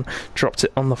down, dropped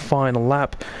it on the final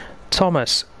lap.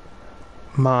 Thomas,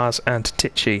 Mars and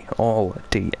Tichy all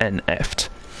DNF'd.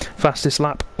 Fastest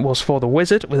lap was for the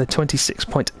Wizard with a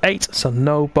 26.8, so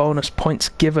no bonus points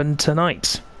given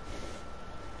tonight.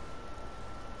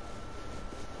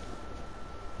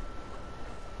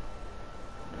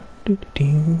 Just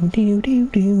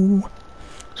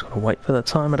gotta wait for the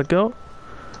timer to go.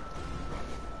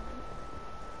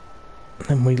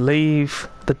 Then we leave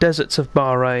the deserts of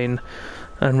Bahrain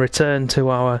and return to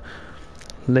our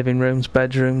living rooms,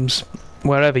 bedrooms,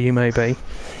 wherever you may be.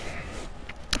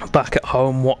 Back at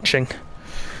home watching,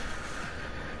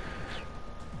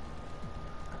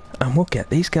 and we'll get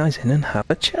these guys in and have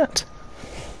a chat.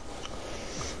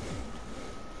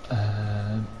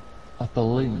 I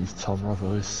believe Tom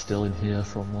Rovo is still in here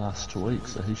from last week,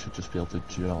 so he should just be able to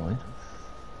join.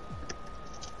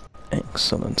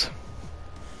 Excellent.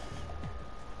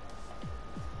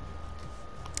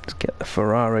 Let's get the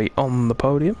Ferrari on the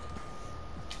podium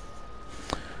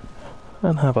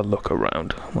and have a look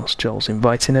around whilst Joel's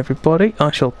inviting everybody.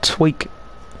 I shall tweak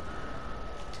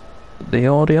the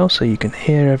audio so you can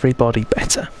hear everybody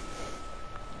better,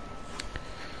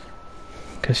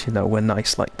 because you know we're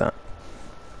nice like that.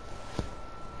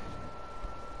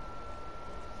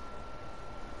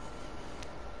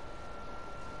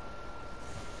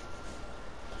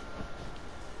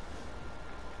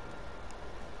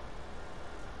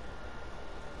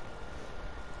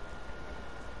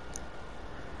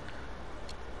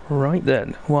 Right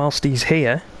then, whilst he's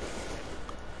here,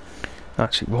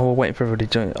 actually, while we're waiting for everybody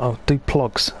to join, I'll do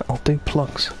plugs.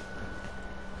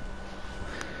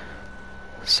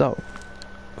 So,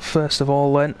 first of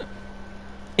all then,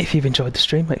 if you've enjoyed the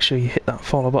stream, make sure you hit that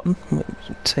follow button.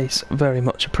 It is very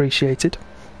much appreciated.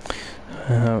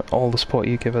 All the support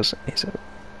you give us is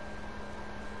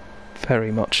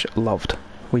very much loved.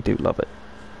 We do love it.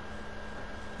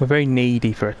 We're very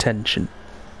needy for attention.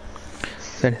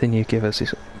 Anything you give us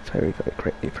is Very, very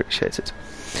greatly appreciated.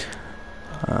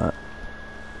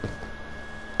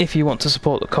 If you want to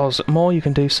support the cause more, you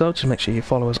can do so. Just make sure you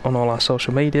follow us on all our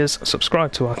social medias,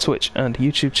 subscribe to our Twitch and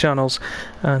YouTube channels,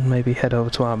 and maybe head over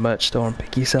to our merch store and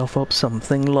pick yourself up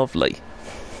something lovely.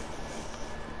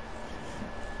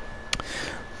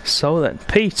 So then,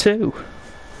 P2.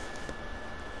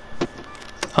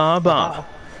 Arbar.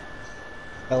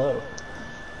 Hello.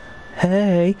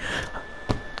 Hey.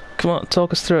 Come on,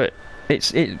 talk us through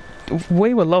it.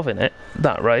 We were loving it,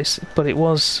 that race, but it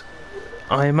was,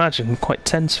 I imagine, quite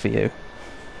tense for you.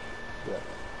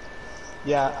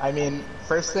 Yeah, I mean,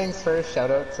 first things first,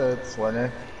 shout out to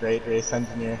Swerner, great race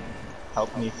engineer,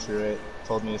 helped me through it,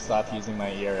 told me to stop using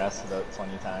my ERS about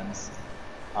 20 times.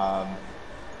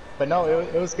 But no,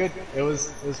 it was good. It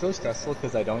was really stressful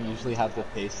because I don't usually have the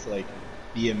pace to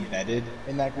be embedded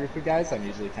in that group of guys. I'm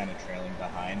usually kind of trailing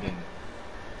behind and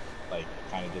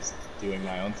kind of just doing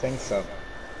my own thing. So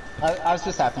I was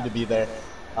just happy to be there.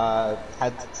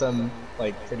 Had some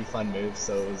pretty fun moves,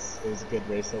 so it was a good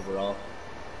race overall.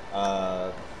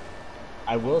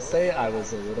 I will say I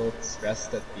was a little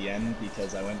stressed at the end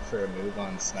because I went for a move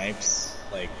on Snipes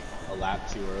a lap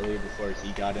too early before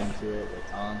he got into it with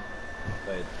Tom,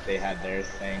 but they had their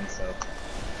thing, so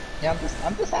yeah, I'm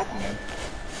just happy, man.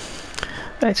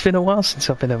 It's been a while since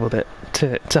I've been able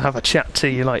to have a chat to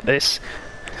you like this,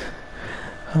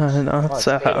 and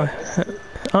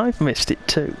I've missed it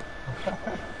too.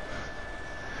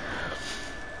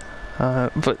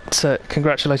 But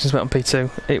congratulations on P2.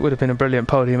 It would have been a brilliant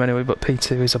podium anyway, but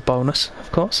P2 is a bonus,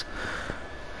 of course.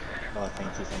 Oh, thank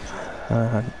you.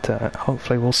 And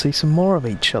hopefully we'll see some more of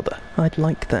each other. I'd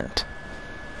like that.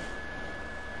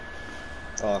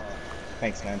 Oh,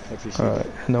 thanks, man. I appreciate it.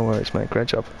 No worries, mate. Great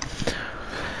job.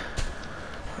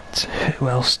 But who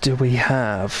else do we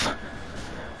have?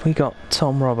 We got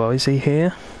Tom Robbo. Is he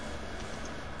here?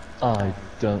 I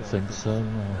don't think so.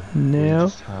 No. We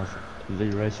just have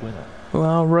the race winner.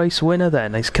 Well, race winner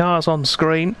then. His car's on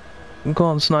screen. Go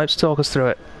on, Snipes. Talk us through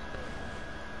it.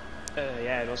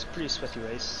 Yeah, it was a pretty sweaty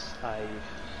race. I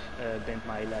bent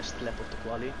my last lap of the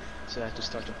quali, so I had to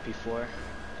start at P4.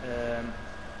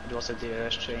 It was a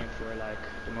DRS chain for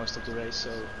the most of the race, so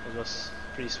it was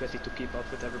pretty sweaty to keep up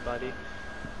with everybody.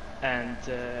 And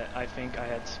I think I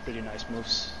had pretty nice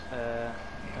moves,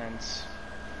 and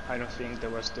I don't think there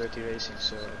was dirty racing,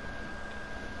 so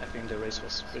I think the race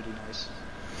was pretty nice.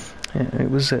 Yeah,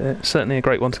 it was certainly a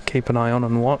great one to keep an eye on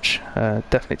and watch,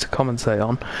 definitely to commentate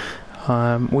on.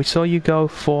 We saw you go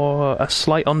for a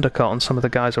slight undercut on some of the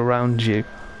guys around you.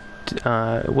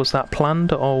 Was that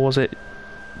planned, or was it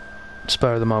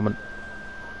spur of the moment?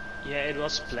 Yeah, it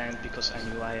was planned because I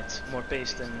knew I had more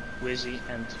pace than Wizzy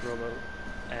and Robo,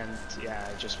 and yeah,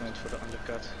 I just went for the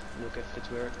undercut. Look if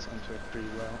it worked, and it worked pretty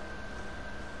well.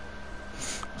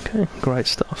 Okay, great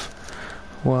stuff.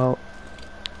 Well,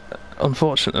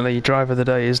 unfortunately, driver of the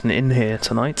day isn't in here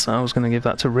tonight, so I was going to give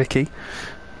that to Ricky,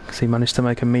 because he managed to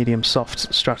make a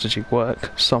medium-soft strategy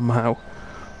work somehow,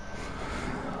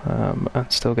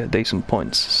 and still get decent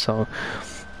points. So,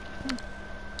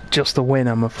 just the win,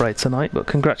 I'm afraid, tonight, but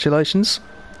congratulations.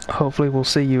 Hopefully we'll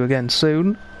see you again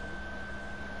soon.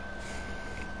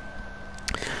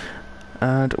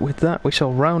 And with that, we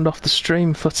shall round off the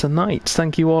stream for tonight.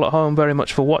 Thank you all at home very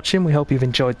much for watching. We hope you've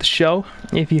enjoyed the show.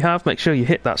 If you have, make sure you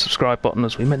hit that subscribe button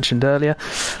as we mentioned earlier.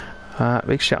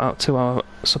 Big shout out to our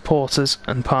supporters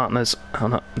and partners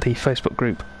on the Facebook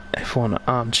group F1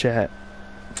 Armchair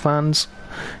Fans.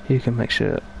 You can make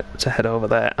sure to head over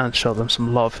there and show them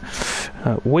some love.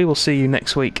 We will see you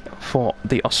next week for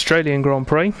the Australian Grand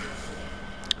Prix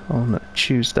on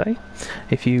Tuesday.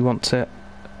 If you want to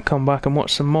come back and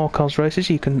watch some more COS races,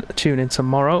 you can tune in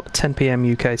tomorrow at 10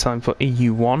 PM UK time for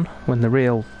EU1, when the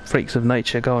real freaks of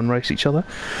nature go and race each other.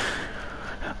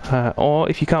 Or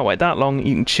if you can't wait that long,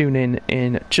 you can tune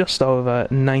in just over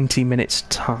 90 minutes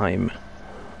time.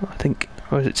 I think,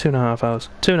 or is it 2.5 hours?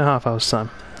 2.5 hours time.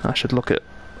 I should look at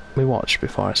my watch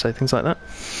before I say things like that.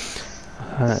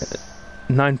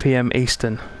 9 PM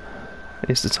Eastern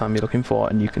is the time you're looking for,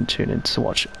 and you can tune in to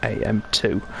watch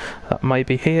AM2. That may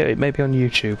be here, it may be on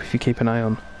YouTube. If you keep an eye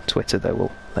on Twitter, they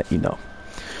will let you know.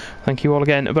 Thank you all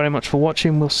again very much for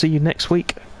watching. We'll see you next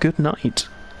week. Good night.